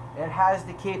 it has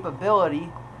the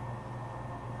capability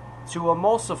to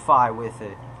emulsify with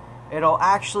it. It'll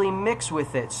actually mix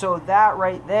with it. So that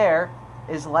right there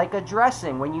is like a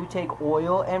dressing. When you take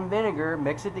oil and vinegar,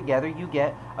 mix it together, you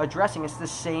get a dressing. It's the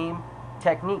same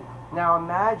technique. Now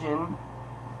imagine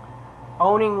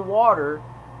owning water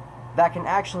that can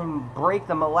actually break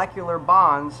the molecular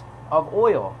bonds of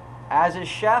oil. As a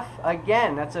chef,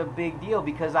 again, that's a big deal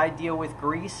because I deal with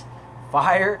grease,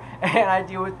 fire, and I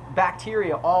deal with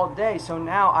bacteria all day. So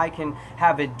now I can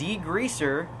have a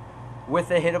degreaser with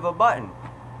the hit of a button.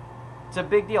 It's a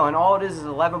big deal, and all it is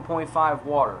 11.5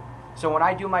 water. So when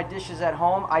I do my dishes at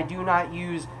home, I do not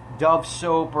use Dove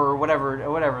soap or whatever, I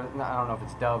don't know if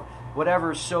it's Dove,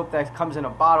 whatever soap that comes in a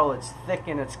bottle. It's thick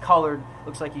and it's colored,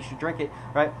 looks like you should drink it,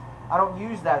 right? I don't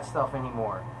use that stuff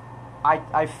anymore.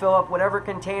 I fill up whatever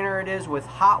container it is with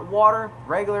hot water,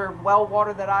 regular well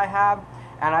water that I have,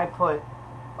 and I put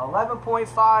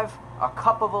 11.5, a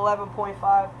cup of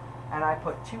 11.5, and I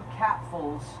put 2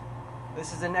 capfuls.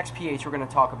 This is the next pH we're going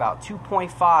to talk about.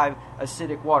 2.5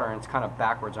 acidic water, and it's kind of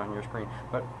backwards on your screen.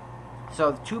 But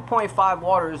So 2.5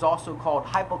 water is also called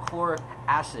hypochlorous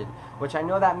acid, which I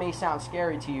know that may sound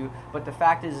scary to you, but the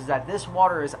fact is that this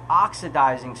water is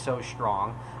oxidizing so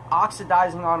strong,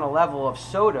 oxidizing on a level of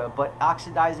soda, but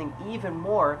oxidizing even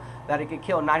more that it could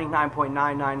kill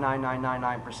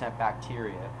 99.99999%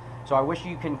 bacteria. So I wish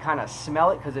you can kind of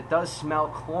smell it, because it does smell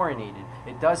chlorinated.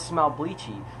 It does smell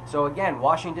bleachy. So again,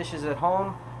 washing dishes at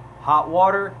home, hot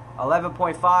water,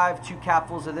 11.5, 2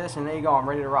 capfuls of this, and there you go, I'm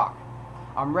ready to rock.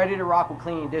 I'm ready to rock with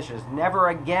cleaning dishes. Never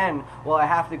again will I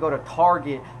have to go to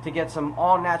Target to get some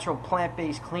all-natural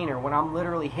plant-based cleaner when I'm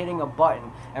literally hitting a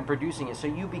button and producing it. So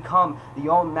you become the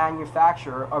own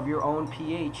manufacturer of your own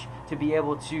pH to be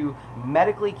able to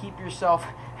medically keep yourself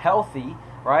healthy,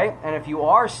 right? And if you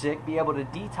are sick, be able to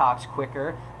detox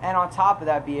quicker, and on top of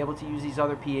that, be able to use these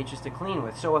other pHs to clean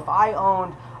with. So if I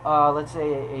owned, let's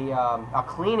say, a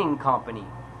cleaning company,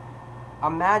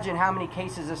 imagine how many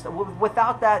cases this,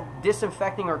 without that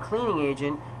disinfecting or cleaning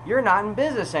agent, you're not in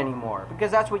business anymore, because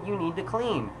that's what you need to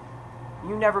clean.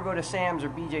 You never go to Sam's or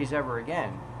BJ's ever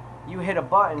again. You hit a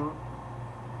button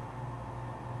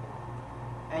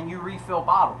and you refill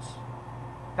bottles.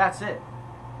 That's it.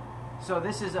 So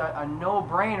this is a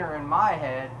no-brainer in my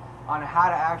head on how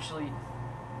to actually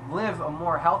live a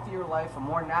more healthier life, a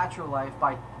more natural life,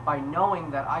 by knowing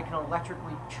that I can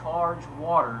electrically charge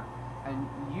water and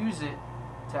use it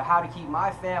to how to keep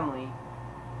my family,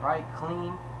 right,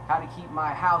 clean, how to keep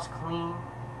my house clean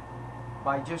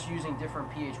by just using different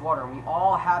pH water. And we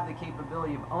all have the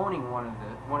capability of owning one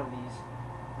of these.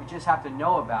 We just have to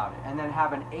know about it, and then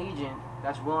have an agent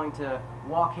that's willing to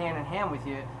walk hand in hand with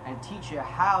you and teach you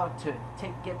how to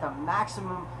get the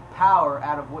maximum power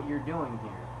out of what you're doing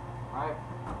here, right?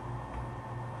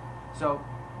 So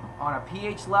on a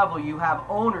pH level, you have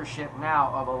ownership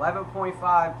now of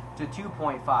 11.5 to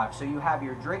 2.5. So you have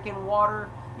your drinking water,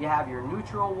 you have your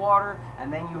neutral water,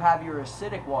 and then you have your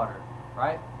acidic water,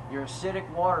 right? Your acidic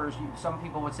waters, some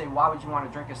people would say, why would you want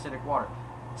to drink acidic water?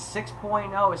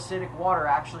 6.0 acidic water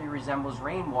actually resembles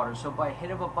rainwater. So by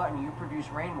hit of a button, you produce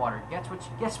rainwater.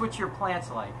 Guess what your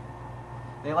plants like?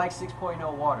 They like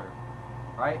 6.0 water,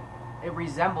 right? It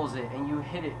resembles it, and you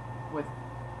hit it with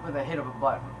a hit of a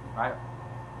button, right?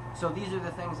 So these are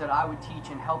the things that I would teach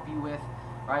and help you with,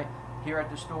 right, here at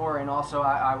the store, and also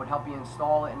I would help you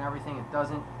install it and everything. It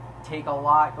doesn't take a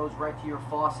lot. It goes right to your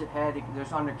faucet head.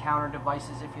 There's under-counter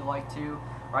devices if you like to,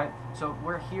 right? So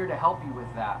we're here to help you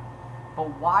with that. But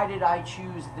why did I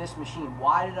choose this machine?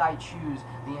 Why did I choose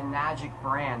the Enagic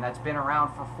brand that's been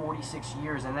around for 46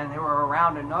 years, and then they were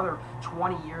around another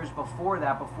 20 years before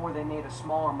that, before they made a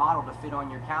smaller model to fit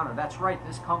on your counter? That's right,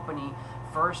 this company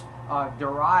first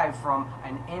derived from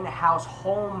an in-house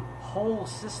whole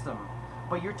system.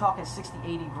 But you're talking 60,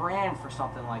 80 grand for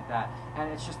something like that, and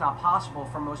it's just not possible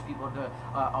for most people to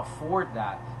afford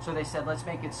that. So they said, let's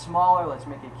make it smaller, let's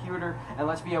make it cuter, and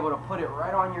let's be able to put it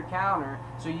right on your counter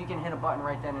so you can hit a button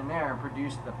right then and there and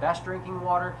produce the best drinking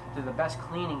water to the best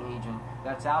cleaning agent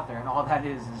that's out there. And all that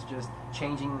is just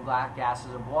changing the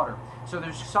gases of water. So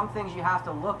there's some things you have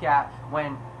to look at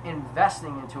when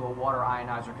investing into a water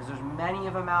ionizer, because there's many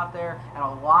of them out there, and a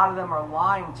lot of them are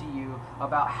lying to you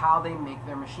about how they make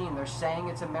their machine. They're saying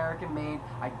it's American made.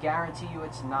 I guarantee you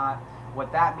it's not.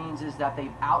 What that means is that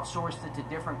they've outsourced it to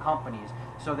different companies.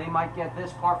 So they might get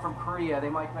this part from Korea, they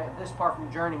might get this part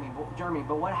from Germany,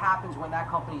 but what happens when that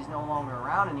company is no longer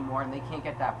around anymore and they can't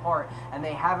get that part, and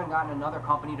they haven't gotten another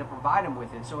company to provide them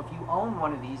with it? So if you own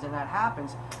one of these and that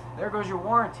happens, there goes your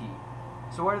warranty.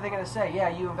 So what are they going to say? Yeah,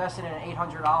 you invested in an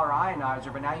 $800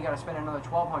 ionizer, but now you got to spend another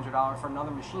 $1,200 for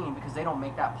another machine because they don't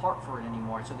make that part for it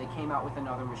anymore. So they came out with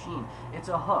another machine. It's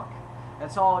a hook.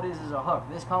 That's all it is a hook.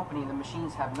 This company, the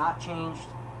machines have not changed.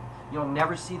 You'll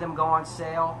never see them go on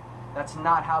sale. That's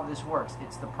not how this works.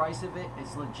 It's the price of it.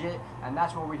 It's legit, and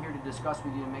that's what we're here to discuss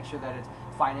with you to make sure that it's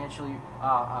financially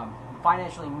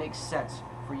makes sense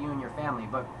for you and your family.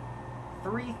 But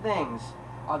 3 things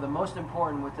are the most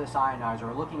important with this ionizer,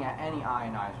 or looking at any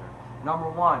ionizer. Number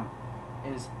 1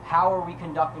 is, how are we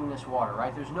conducting this water,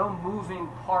 right? There's no moving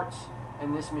parts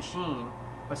in this machine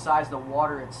besides the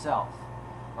water itself,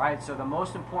 right? So the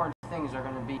most important things are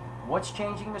going to be what's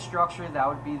changing the structure. That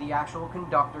would be the actual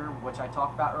conductor, which I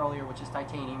talked about earlier, which is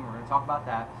titanium. We're going to talk about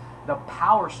that. The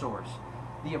power source,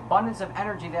 the abundance of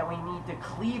energy that we need to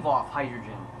cleave off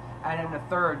hydrogen. And then the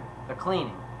third, the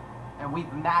cleaning. And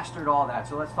we've mastered all that.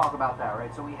 So let's talk about that,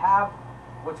 right? So we have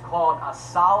what's called a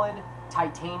solid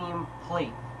titanium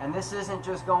plate. And this isn't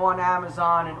just go on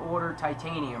Amazon and order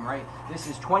titanium, right? This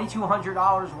is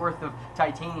 $2,200 worth of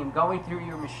titanium going through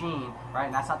your machine, right?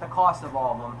 And that's not the cost of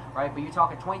all of them, right? But you're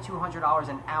talking $2,200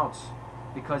 an ounce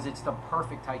because it's the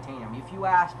perfect titanium. If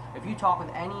you talk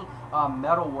with any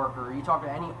metal worker, or you talk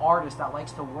to any artist that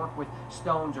likes to work with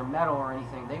stones or metal or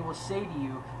anything, they will say to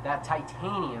you that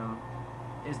titanium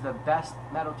is the best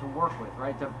metal to work with,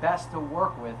 right? The best to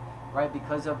work with, right?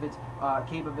 Because of its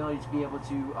capability to be able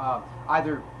to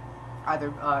either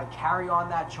carry on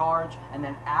that charge, and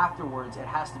then afterwards it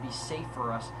has to be safe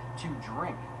for us to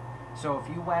drink. So if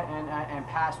you went and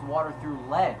passed water through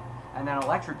lead and then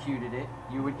electrocuted it,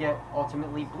 you would get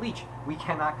ultimately bleach. We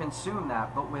cannot consume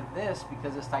that, but with this,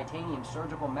 because it's titanium,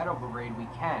 surgical medical grade, we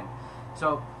can.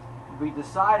 So we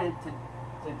decided to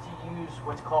use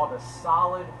what's called a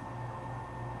solid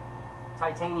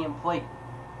titanium plate.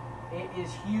 It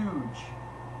is huge.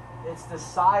 It's the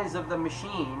size of the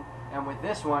machine, and with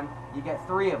this one, you get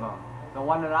 3 of them. The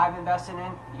one that I've invested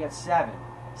in, you get 7.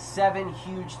 7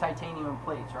 huge titanium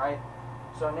plates, right?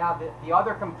 So now the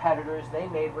other competitors, they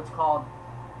made what's called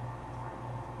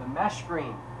the mesh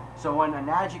screen. So when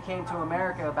Enagic came to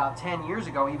America about 10 years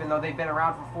ago, even though they've been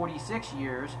around for 46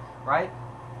 years, right?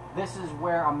 This is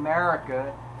where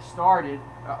America started.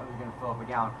 You're gonna fill up a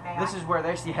gallon. This is where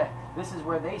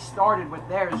they started with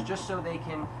theirs, just so they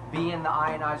can be in the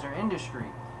ionizer industry.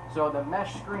 So the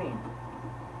mesh screen,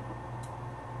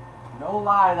 no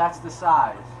lie, that's the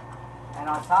size. And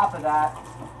on top of that,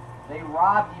 they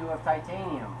rob you of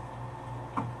titanium,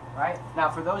 right? Now,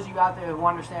 for those of you out there who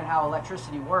understand how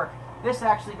electricity works, this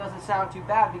actually doesn't sound too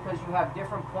bad because you have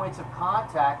different points of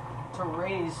contact to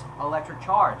raise electric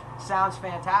charge. Sounds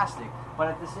fantastic, but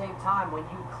at the same time, when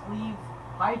you cleave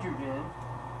hydrogen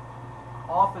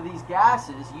off of these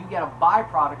gases, you get a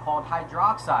byproduct called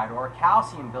hydroxide, or a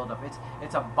calcium buildup.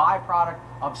 It's a byproduct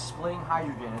of splitting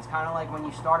hydrogen. It's kind of like when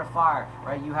you start a fire,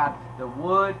 right? You have the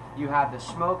wood, you have the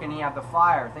smoke, and you have the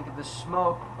fire. Think of the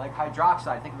smoke like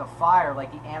hydroxide. Think of the fire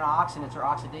like the antioxidants or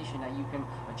oxidation that you can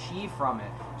achieve from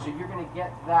it. So you're going to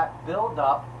get that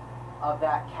buildup of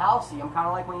that calcium, kind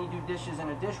of like when you do dishes in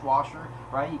a dishwasher,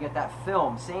 right? You get that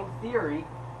film. Same theory.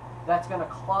 That's going to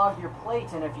clog your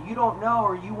plates, and if you don't know,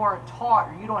 or you weren't taught,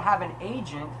 or you don't have an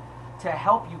agent to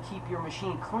help you keep your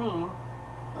machine clean,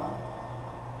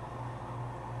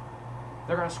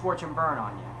 they're going to scorch and burn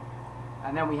on you.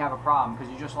 And then we have a problem,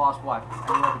 because you just lost what?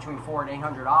 Anywhere between $400 and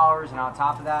 $800, and on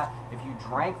top of that, if you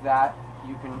drank that,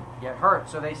 you can get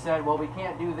hurt. So they said, well, we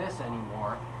can't do this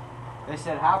anymore. They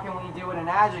said, how can we do what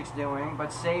Enagic's doing,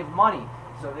 but save money?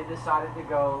 So they decided to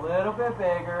go a little bit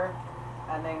bigger,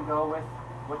 and then go with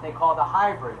what they call the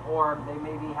hybrid, or they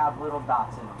maybe have little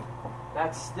dots in them.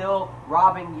 That's still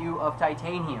robbing you of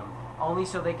titanium, only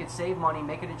so they could save money,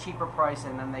 make it a cheaper price,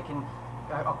 and then they can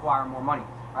acquire more money,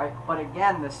 right? But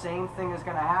again, the same thing is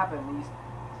going to happen. These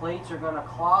plates are going to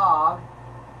clog,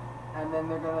 and then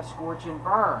they're going to scorch and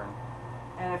burn.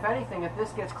 And if anything, if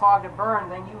this gets clogged and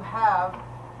burned, then you have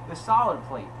the solid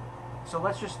plate. So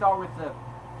let's just start with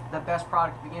the best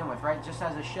product to begin with, right? Just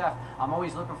as a chef, I'm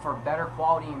always looking for better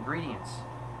quality ingredients.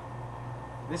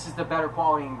 This is the better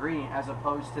quality ingredient, as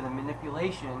opposed to the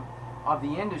manipulation of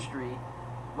the industry,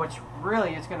 which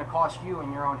really is going to cost you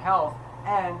and your own health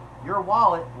and your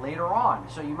wallet later on.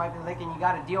 So you might be thinking you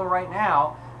got a deal right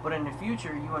now, but in the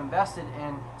future you invested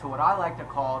into what I like to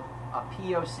call a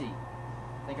POC.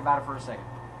 Think about it for a second.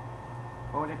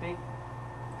 What would it be?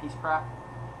 Piece of crap?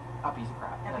 A piece of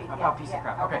crap. A piece of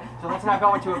crap. Okay, so let's not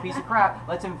go into a piece of crap.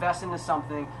 Let's invest into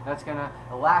something that's going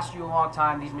to last you a long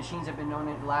time. These machines have been known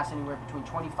to last anywhere between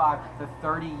 25 to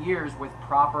 30 years with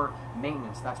proper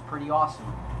maintenance. That's pretty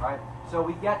awesome, right? So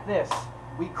we get this.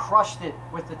 We crushed it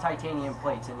with the titanium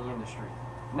plates in the industry.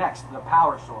 Next, the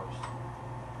power source.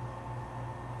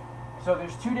 So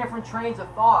there's 2 different trains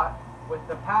of thought with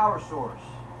the power source,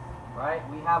 right?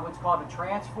 We have what's called a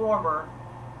transformer,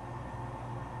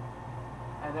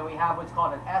 and then we have what's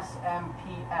called an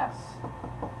SMPS,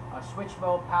 a switch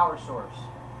mode power source.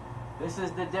 This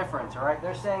is the difference, all right?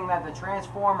 They're saying that the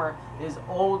transformer is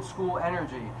old school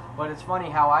energy, but it's funny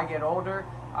how I get older,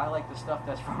 I like the stuff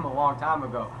that's from a long time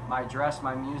ago. My dress,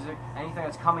 my music, anything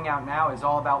that's coming out now is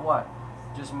all about what?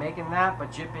 Just making that,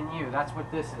 but jipping you. That's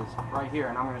what this is right here,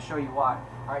 and I'm going to show you why.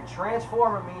 All right,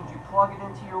 transformer means you plug it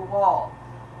into your wall.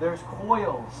 There's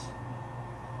coils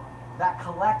that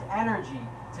collect energy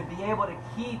to be able to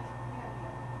keep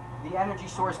the energy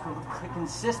source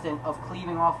consistent of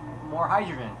cleaving off more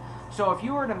hydrogen. So if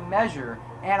you were to measure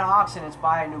antioxidants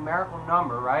by a numerical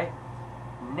number, right,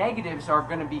 negatives are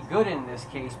going to be good in this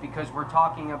case because we're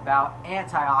talking about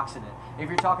antioxidant. If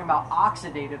you're talking about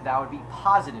oxidative, that would be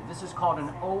positive. This is called an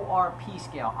ORP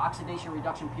scale, oxidation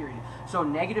reduction period. So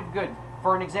negative, good.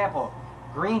 For an example,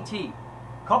 green tea.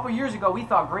 A couple years ago, we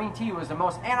thought green tea was the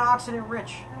most antioxidant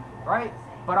rich, right?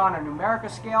 But on a numerical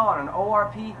scale, on an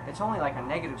ORP, it's only like a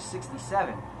negative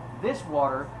 67. This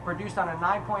water, produced on a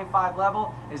 9.5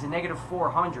 level, is a negative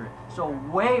 400. So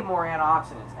way more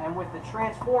antioxidants. And with the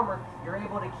transformer, you're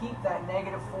able to keep that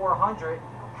negative 400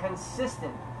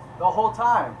 consistent the whole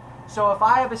time. So if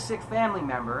I have a sick family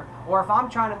member, or if I'm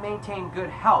trying to maintain good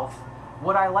health,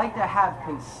 would I like to have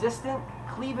consistent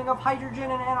cleaving of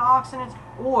hydrogen and antioxidants,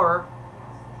 or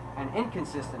an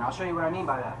inconsistent? I'll show you what I mean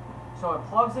by that. So it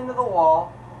plugs into the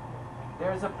wall.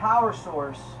 There's a power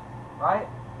source, right,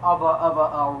 of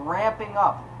a ramping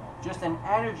up, just an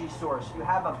energy source. You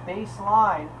have a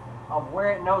baseline of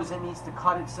where it knows it needs to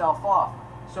cut itself off.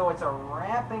 So it's a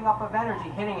ramping up of energy,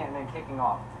 hitting it and then kicking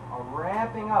off. A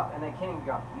ramping up and then kicking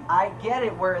off. I get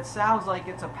it where it sounds like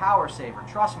it's a power saver.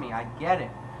 Trust me, I get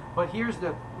it. But here's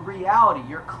the reality.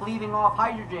 You're cleaving off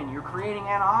hydrogen. You're creating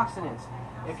antioxidants.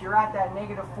 If you're at that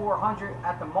negative 400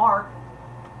 at the mark,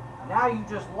 now you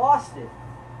just lost it.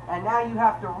 And now you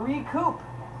have to recoup.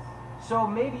 So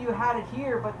maybe you had it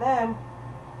here, but then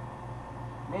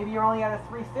maybe you're only at a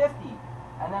 350.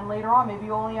 And then later on, maybe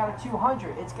you're only at a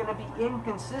 200. It's going to be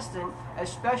inconsistent,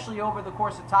 especially over the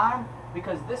course of time,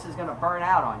 because this is going to burn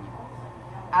out on you.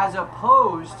 As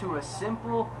opposed to a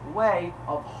simple way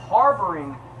of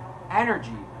harboring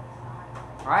energy,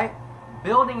 right?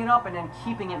 Building it up and then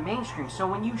keeping it mainstream. So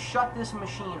when you shut this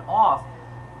machine off,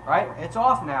 right, it's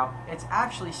off now, it's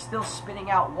actually still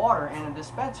spitting out water in a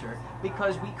dispenser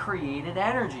because we created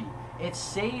energy. It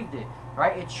saved it,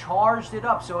 right? It charged it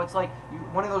up. So it's like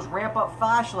one of those ramp up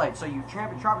flashlights. So you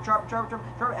tramp it,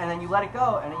 and then you let it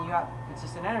go, and then you got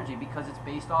consistent energy because it's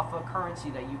based off a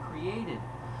currency that you created,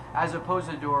 as opposed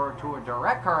to a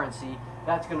direct currency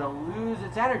that's going to lose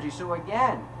its energy. So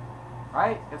again,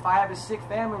 right, if I have a sick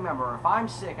family member, or if I'm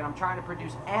sick and I'm trying to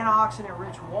produce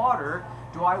antioxidant-rich water,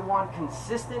 do I want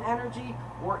consistent energy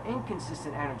or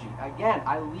inconsistent energy? Again,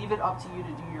 I leave it up to you to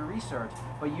do your research.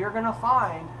 But you're going to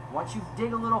find, once you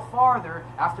dig a little farther,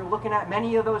 after looking at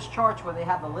many of those charts where they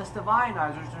have the list of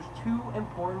ionizers, there's two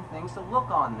important things to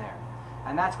look on there.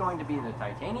 And that's going to be the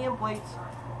titanium plates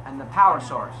and the power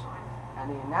source. And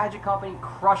the Enagic company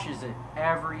crushes it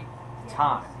every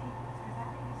time.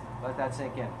 Let that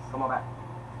sink in. Come on back.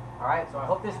 All right, so I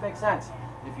hope this makes sense.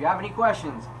 If you have any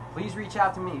questions, please reach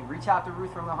out to me. Reach out to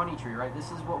Ruth from the Honey Tree, right?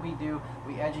 This is what we do.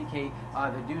 We educate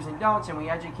the do's and don'ts, and we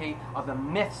educate of the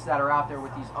myths that are out there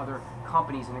with these other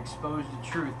companies and expose the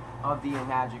truth of the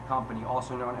Enagic company,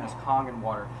 also known as Kangen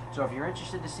water. So if you're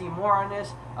interested to see more on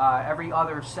this, every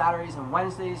other Saturdays and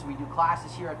Wednesdays, we do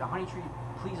classes here at the Honey Tree.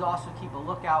 Please also keep a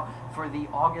lookout for the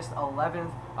August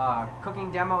 11th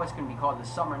cooking demo. It's going to be called the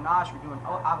Summer Nosh. We're doing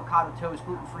avocado toast,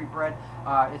 gluten-free bread.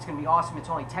 It's going to be awesome. It's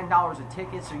only $10 a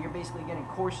ticket, so you're basically getting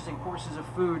courses and courses of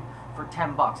food for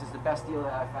 $10. It's the best deal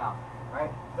that I found.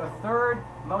 Right? The third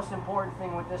most important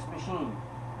thing with this machine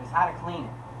is how to clean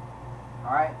it.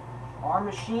 All right? Our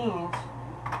machines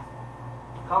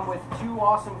come with two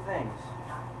awesome things.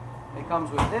 It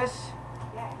comes with this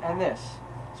and this.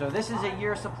 So this is a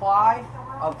year supply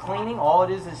of cleaning. All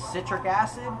it is citric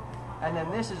acid, and then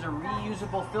this is a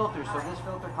reusable filter. So this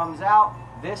filter comes out,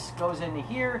 this goes into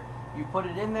here, you put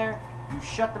it in there, you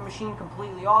shut the machine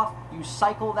completely off, you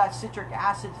cycle that citric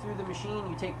acid through the machine,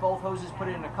 you take both hoses, put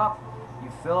it in a cup,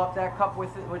 you fill up that cup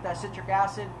with that citric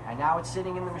acid, and now it's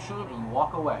sitting in the machine, and you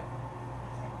walk away.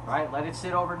 Right? Let it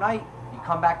sit overnight, you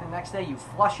come back the next day, you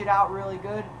flush it out really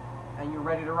good, and you're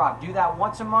ready to rock. Do that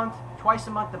once a month, twice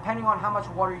a month, depending on how much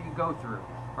water you go through.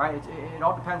 Right? It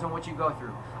all depends on what you go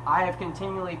through. I have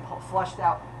continually flushed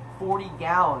out 40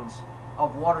 gallons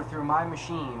of water through my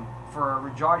machine for a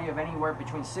majority of anywhere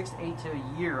between 6 to 8 to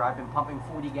a year. I've been pumping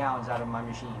 40 gallons out of my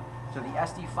machine. So the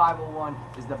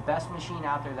SD501 is the best machine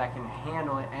out there that can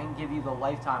handle it and give you the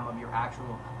lifetime of your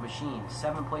actual machine.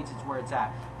 7 plates is where it's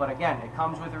at. But again, it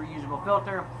comes with a reusable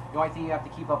filter. The only thing you have to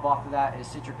keep up off of that is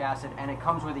citric acid, and it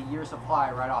comes with a year's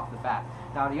supply right off the bat.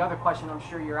 Now, the other question I'm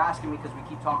sure you're asking me, because we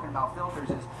keep talking about filters,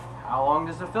 is how long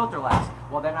does the filter last?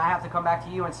 Well, then I have to come back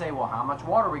to you and say, well, how much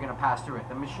water are we going to pass through it?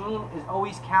 The machine is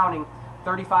always counting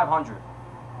 3,500,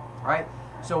 right?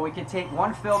 So we could take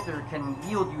one filter, can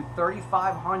yield you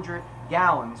 3,500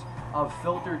 gallons of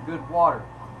filtered good water.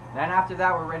 Then after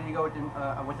that, we're ready to go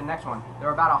with the next one. They're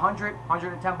about 100,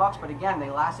 110 bucks, but again, they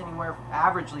last anywhere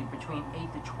averagely between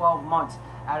 8 to 12 months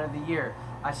out of the year.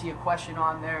 I see a question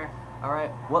on there. All right,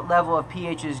 what level of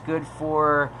pH is good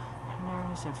for?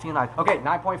 Okay,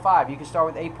 9.5. You can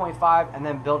start with 8.5 and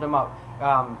then build them up.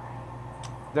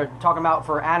 They're talking about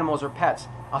for animals or pets.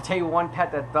 I'll tell you one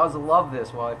pet that does love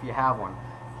this. Well, if you have one,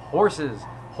 horses.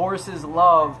 Horses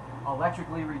love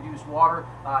electrically reduced water.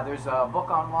 There's a book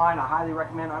online I highly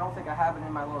recommend. I don't think I have it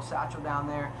in my little satchel down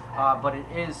there, but it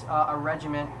is a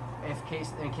regimen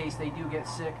in case they do get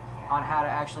sick, on how to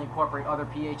actually incorporate other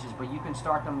pHs. But you can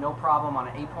start them no problem on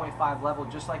an 8.5 level,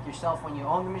 just like yourself when you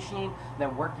own the machine,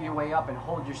 then work your way up and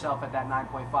hold yourself at that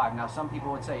 9.5. Now some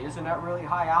people would say, isn't that really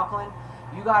high alkaline?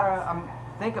 You gotta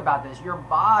think about this. Your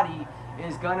body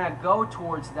is gonna go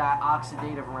towards that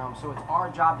oxidative realm, so it's our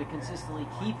job to consistently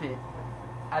keep it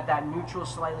at that neutral,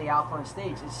 slightly alkaline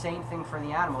stage. It's the same thing for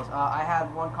the animals. I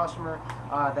had one customer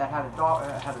that had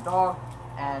a dog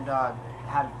and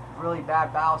had really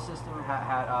bad bowel system,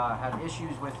 had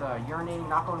issues with urinating,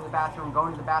 not going to the bathroom,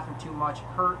 going to the bathroom too much,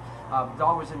 hurt. The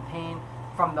dog was in pain.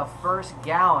 From the first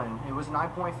gallon, it was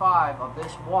 9.5 of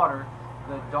this water,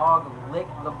 the dog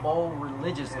licked the bowl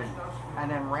religiously and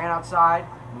then ran outside.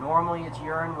 Normally its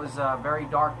urine was very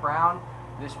dark brown.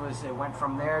 It went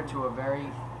from there to a very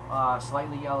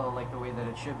slightly yellow, like the way that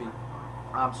it should be.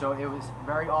 So it was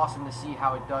very awesome to see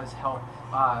how it does help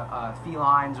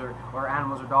felines or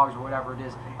animals or dogs or whatever it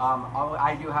is.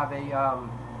 I do have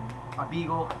a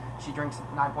beagle. She drinks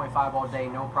 9.5 all day,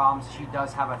 no problems. She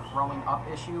does have a throwing up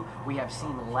issue. We have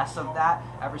seen less of that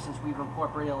ever since we've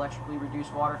incorporated electrically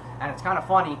reduced water. And it's kind of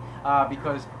funny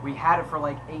because we had it for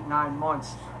like 8-9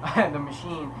 months, the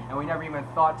machine, and we never even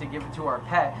thought to give it to our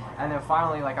pet. And then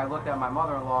finally, like, I looked at my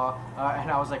mother-in-law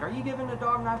and I was like, are you giving the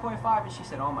dog 9.5? And she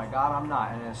said, oh my God, I'm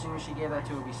not. And as soon as she gave that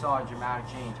to it, we saw a dramatic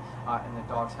change in the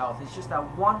dog's health. It's just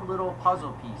that one little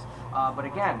puzzle piece. But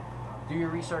again, do your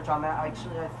research on that.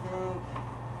 Actually, I think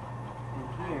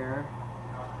in here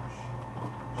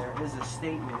there is a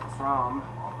statement from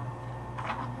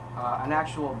an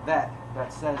actual vet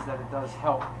that says that it does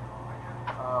help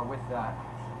with that.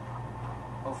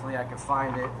 Hopefully I can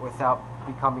find it without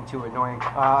becoming too annoying.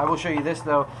 I will show you this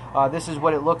though. This is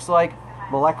what it looks like,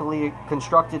 molecularly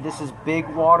constructed. This is big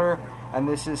water and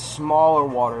this is smaller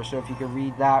water. So if you could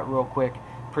read that real quick,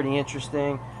 pretty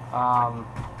interesting.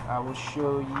 I will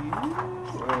show you,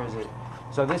 where is it?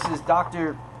 So this is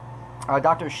Dr.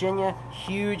 Shinya,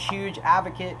 huge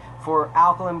advocate for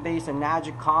alkaline-based and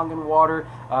magic Kangen water.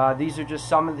 These are just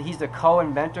some of he's the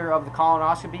co-inventor of the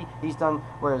colonoscopy. He's done,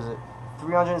 where is it?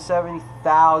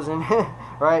 370,000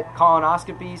 right,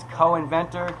 colonoscopies,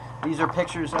 co-inventor. These are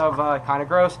pictures of, kind of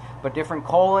gross, but different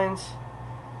colons,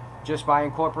 just by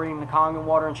incorporating the Kangen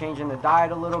water and changing the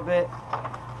diet a little bit,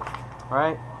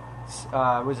 right?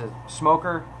 Was it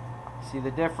smoker? See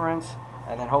the difference?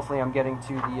 And then hopefully I'm getting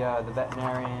to the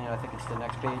veterinarian. I think it's the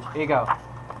next page. Here you go.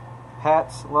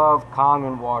 Pets love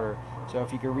Kangen water. So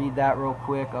if you could read that real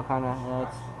quick, I'll kind of,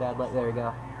 it's bad light. There you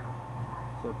go.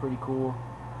 So pretty cool.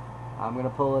 I'm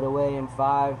gonna pull it away in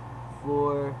 5,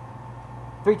 4,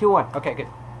 3, 2, 1. Okay, good.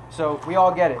 So we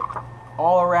all get it.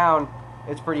 All around,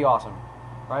 it's pretty awesome,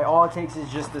 right? All it takes is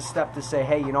just the step to say,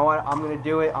 hey, you know what? I'm gonna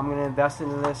do it. I'm gonna invest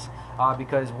into this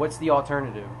because what's the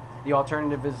alternative? The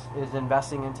alternative is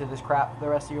investing into this crap the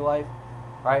rest of your life,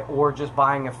 right? Or just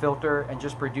buying a filter and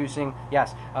just producing,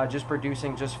 just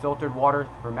filtered water.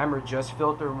 Remember, just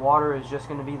filtered water is just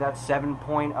going to be that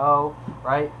 7.0,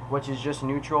 right? Which is just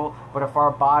neutral. But if our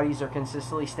bodies are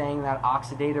consistently staying in that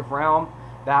oxidative realm,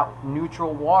 that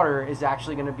neutral water is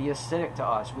actually going to be acidic to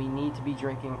us. We need to be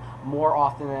drinking more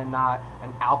often than not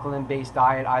an alkaline-based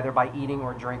diet, either by eating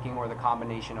or drinking or the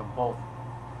combination of both.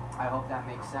 I hope that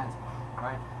makes sense,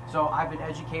 right? So I've been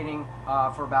educating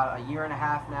for about 1.5 years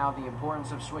now the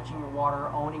importance of switching your water,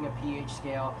 owning a pH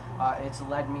scale. It's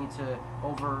led me to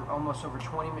almost over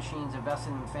 20 machines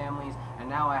invested in families, and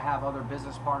now I have other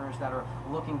business partners that are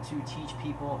looking to teach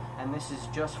people, and this is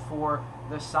just for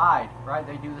the side, right?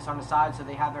 They do this on the side, so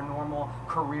they have their normal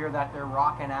career that they're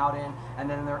rocking out in, and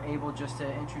then they're able just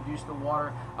to introduce the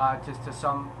water to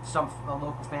some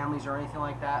local families or anything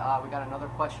like that. We got another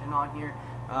question on here.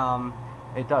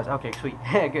 It does. Okay, sweet.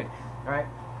 Good. All right.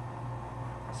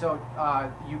 So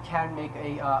you can make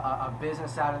a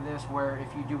business out of this, where if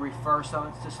you do refer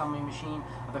someone to somebody's machine,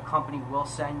 the company will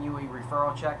send you a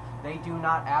referral check. They do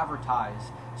not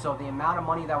advertise. So the amount of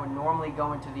money that would normally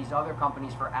go into these other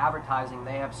companies for advertising,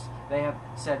 they have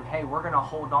said, hey, we're going to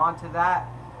hold on to that,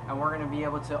 and we're going to be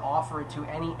able to offer it to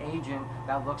any agent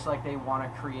that looks like they want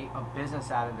to create a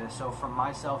business out of this. So for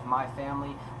myself, my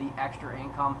family, the extra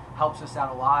income helps us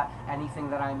out a lot. Anything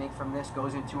that I make from this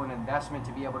goes into an investment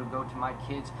to be able to go to my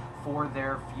kids for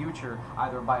their future,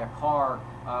 either buy a car,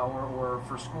 or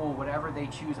for school, whatever they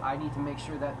choose, I need to make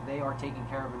sure that they are taken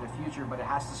care of in the future, but it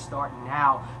has to start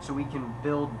now so we can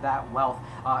build that wealth.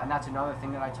 And that's another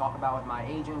thing that I talk about with my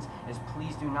agents is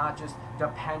please do not just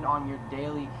depend on your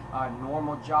daily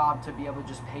normal job to be able to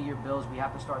just pay your bills. We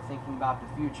have to start thinking about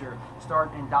the future.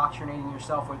 Start indoctrinating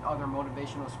yourself with other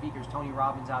motivational speakers. Tony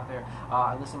Robbins out there,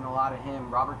 I listen to a lot of him.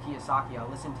 Robert Kiyosaki, I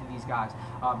listen to these guys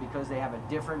because they have a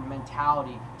different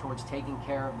mentality towards taking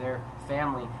care of their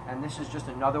family. And this is just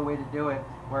another way to do it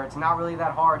where it's not really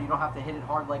that hard. You don't have to hit it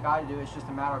hard like I do. It's just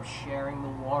a matter of sharing the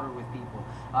water with people.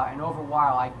 And over a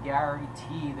while, I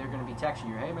guarantee they're going to be texting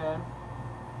you, hey man,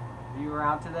 are you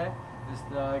around today? Just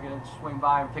going to swing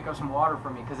by and pick up some water for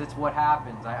me, because it's what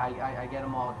happens. I get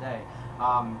them all day.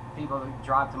 People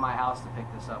drive to my house to pick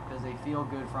this up because they feel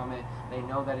good from it. They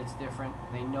know that it's different.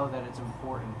 They know that it's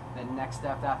important. The next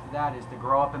step after that is to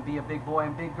grow up and be a big boy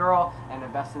and big girl and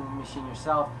invest in the machine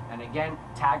yourself. And again,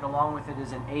 tag along with it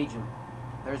as an agent.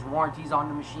 There's warranties on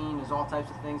the machine. There's all types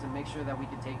of things, and make sure that we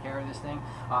can take care of this thing.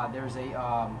 There's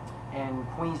a in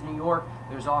Queens, New York.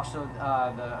 There's also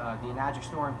the Enagic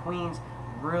store in Queens.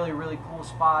 Really, really cool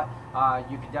spot.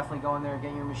 You could definitely go in there and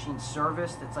get your machine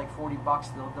serviced. It's like $40.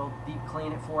 They'll deep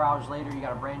clean it. 4 hours later, you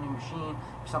got a brand new machine.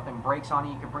 If something breaks on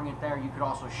it, you can bring it there. You could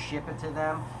also ship it to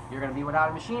them. You're going to be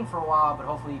without a machine for a while, but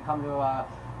hopefully you come to,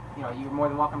 you're more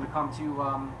than welcome to come to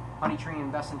Honey Tree and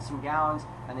invest in some gallons,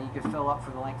 and then you can fill up for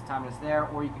the length of time it's there,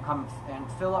 or you can come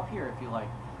and fill up here if you like.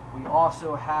 We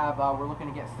also have, we're looking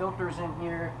to get filters in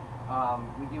here.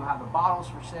 We do have the bottles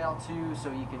for sale too,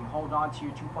 so you can hold on to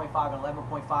your 2.5 and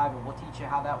 11.5, and we'll teach you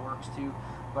how that works too.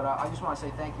 But I just want to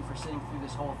say thank you for sitting through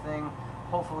this whole thing.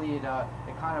 Hopefully it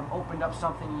kind of opened up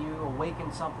something in you,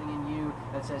 awakened something in you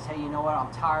that says, hey, you know what,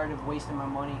 I'm tired of wasting my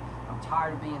money. I'm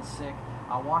tired of being sick.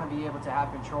 I want to be able to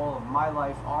have control of my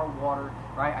life, our water,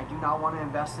 right? I do not want to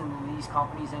invest in these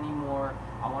companies anymore.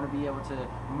 I want to be able to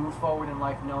move forward in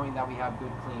life knowing that we have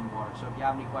good, clean water. So if you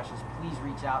have any questions, please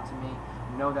reach out to me.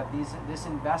 Know that this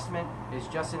investment is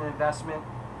just an investment.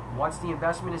 Once the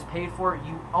investment is paid for,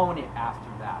 you own it after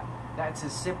that. That's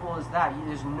as simple as that.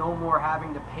 There's no more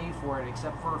having to pay for it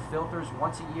except for filters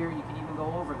once a year. You can even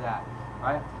go over that,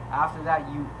 right? After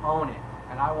that, you own it.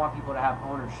 And I want people to have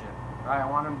ownership, right? I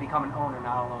want them to become an owner,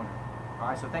 not a loaner. All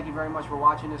right, so thank you very much for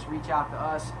watching this. Reach out to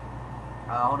us.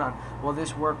 Hold on. Will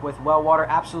this work with well water?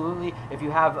 Absolutely. If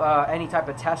you have any type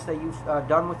of test that you've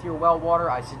done with your well water,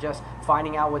 I suggest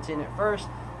finding out what's in it first.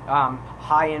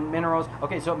 High in minerals.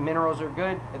 Okay, so minerals are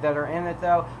good that are in it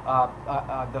though.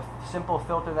 The simple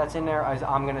filter that's in there,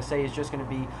 I'm going to say, is just going to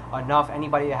be enough.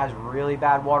 Anybody that has really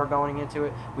bad water going into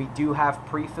it, we do have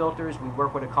pre-filters. We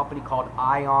work with a company called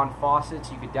Ion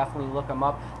Faucets. You could definitely look them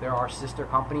up. They're our sister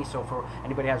company. So for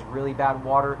anybody that has really bad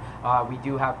water, we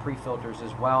do have pre-filters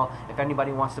as well. If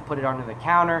anybody wants to put it under the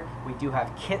counter, we do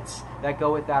have kits that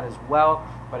go with that as well.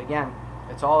 But again,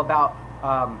 it's all about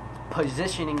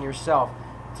positioning yourself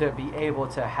to be able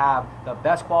to have the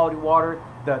best quality water.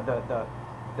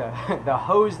 The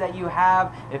hose that you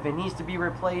have, if it needs to be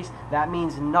replaced, that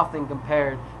means nothing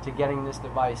compared to getting this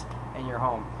device in your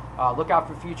home. Look out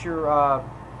for future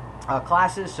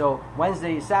classes. So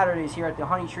Wednesdays, Saturdays here at the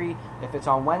Honey Tree. If it's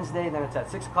on Wednesday, then it's at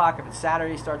 6 o'clock. If it's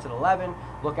Saturday, it starts at 11.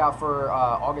 Look out for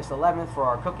August 11th for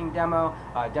our cooking demo.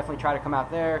 Definitely try to come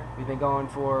out there. We've been going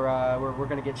for, we're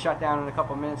going to get shut down in a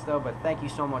couple minutes though, but thank you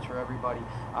so much for everybody.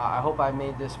 I hope I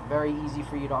made this very easy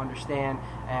for you to understand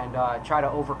and try to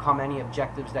overcome any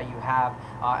objectives that you have.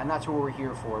 And that's what we're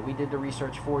here for. We did the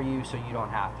research for you so you don't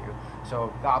have to.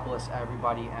 So God bless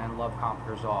everybody, and love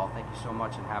conquers all. Thank you so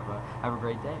much, and have a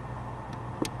great day.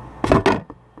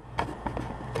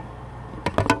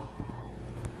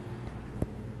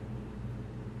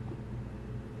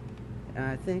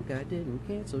 I think I didn't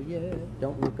cancel yet.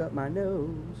 Don't look up my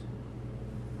nose.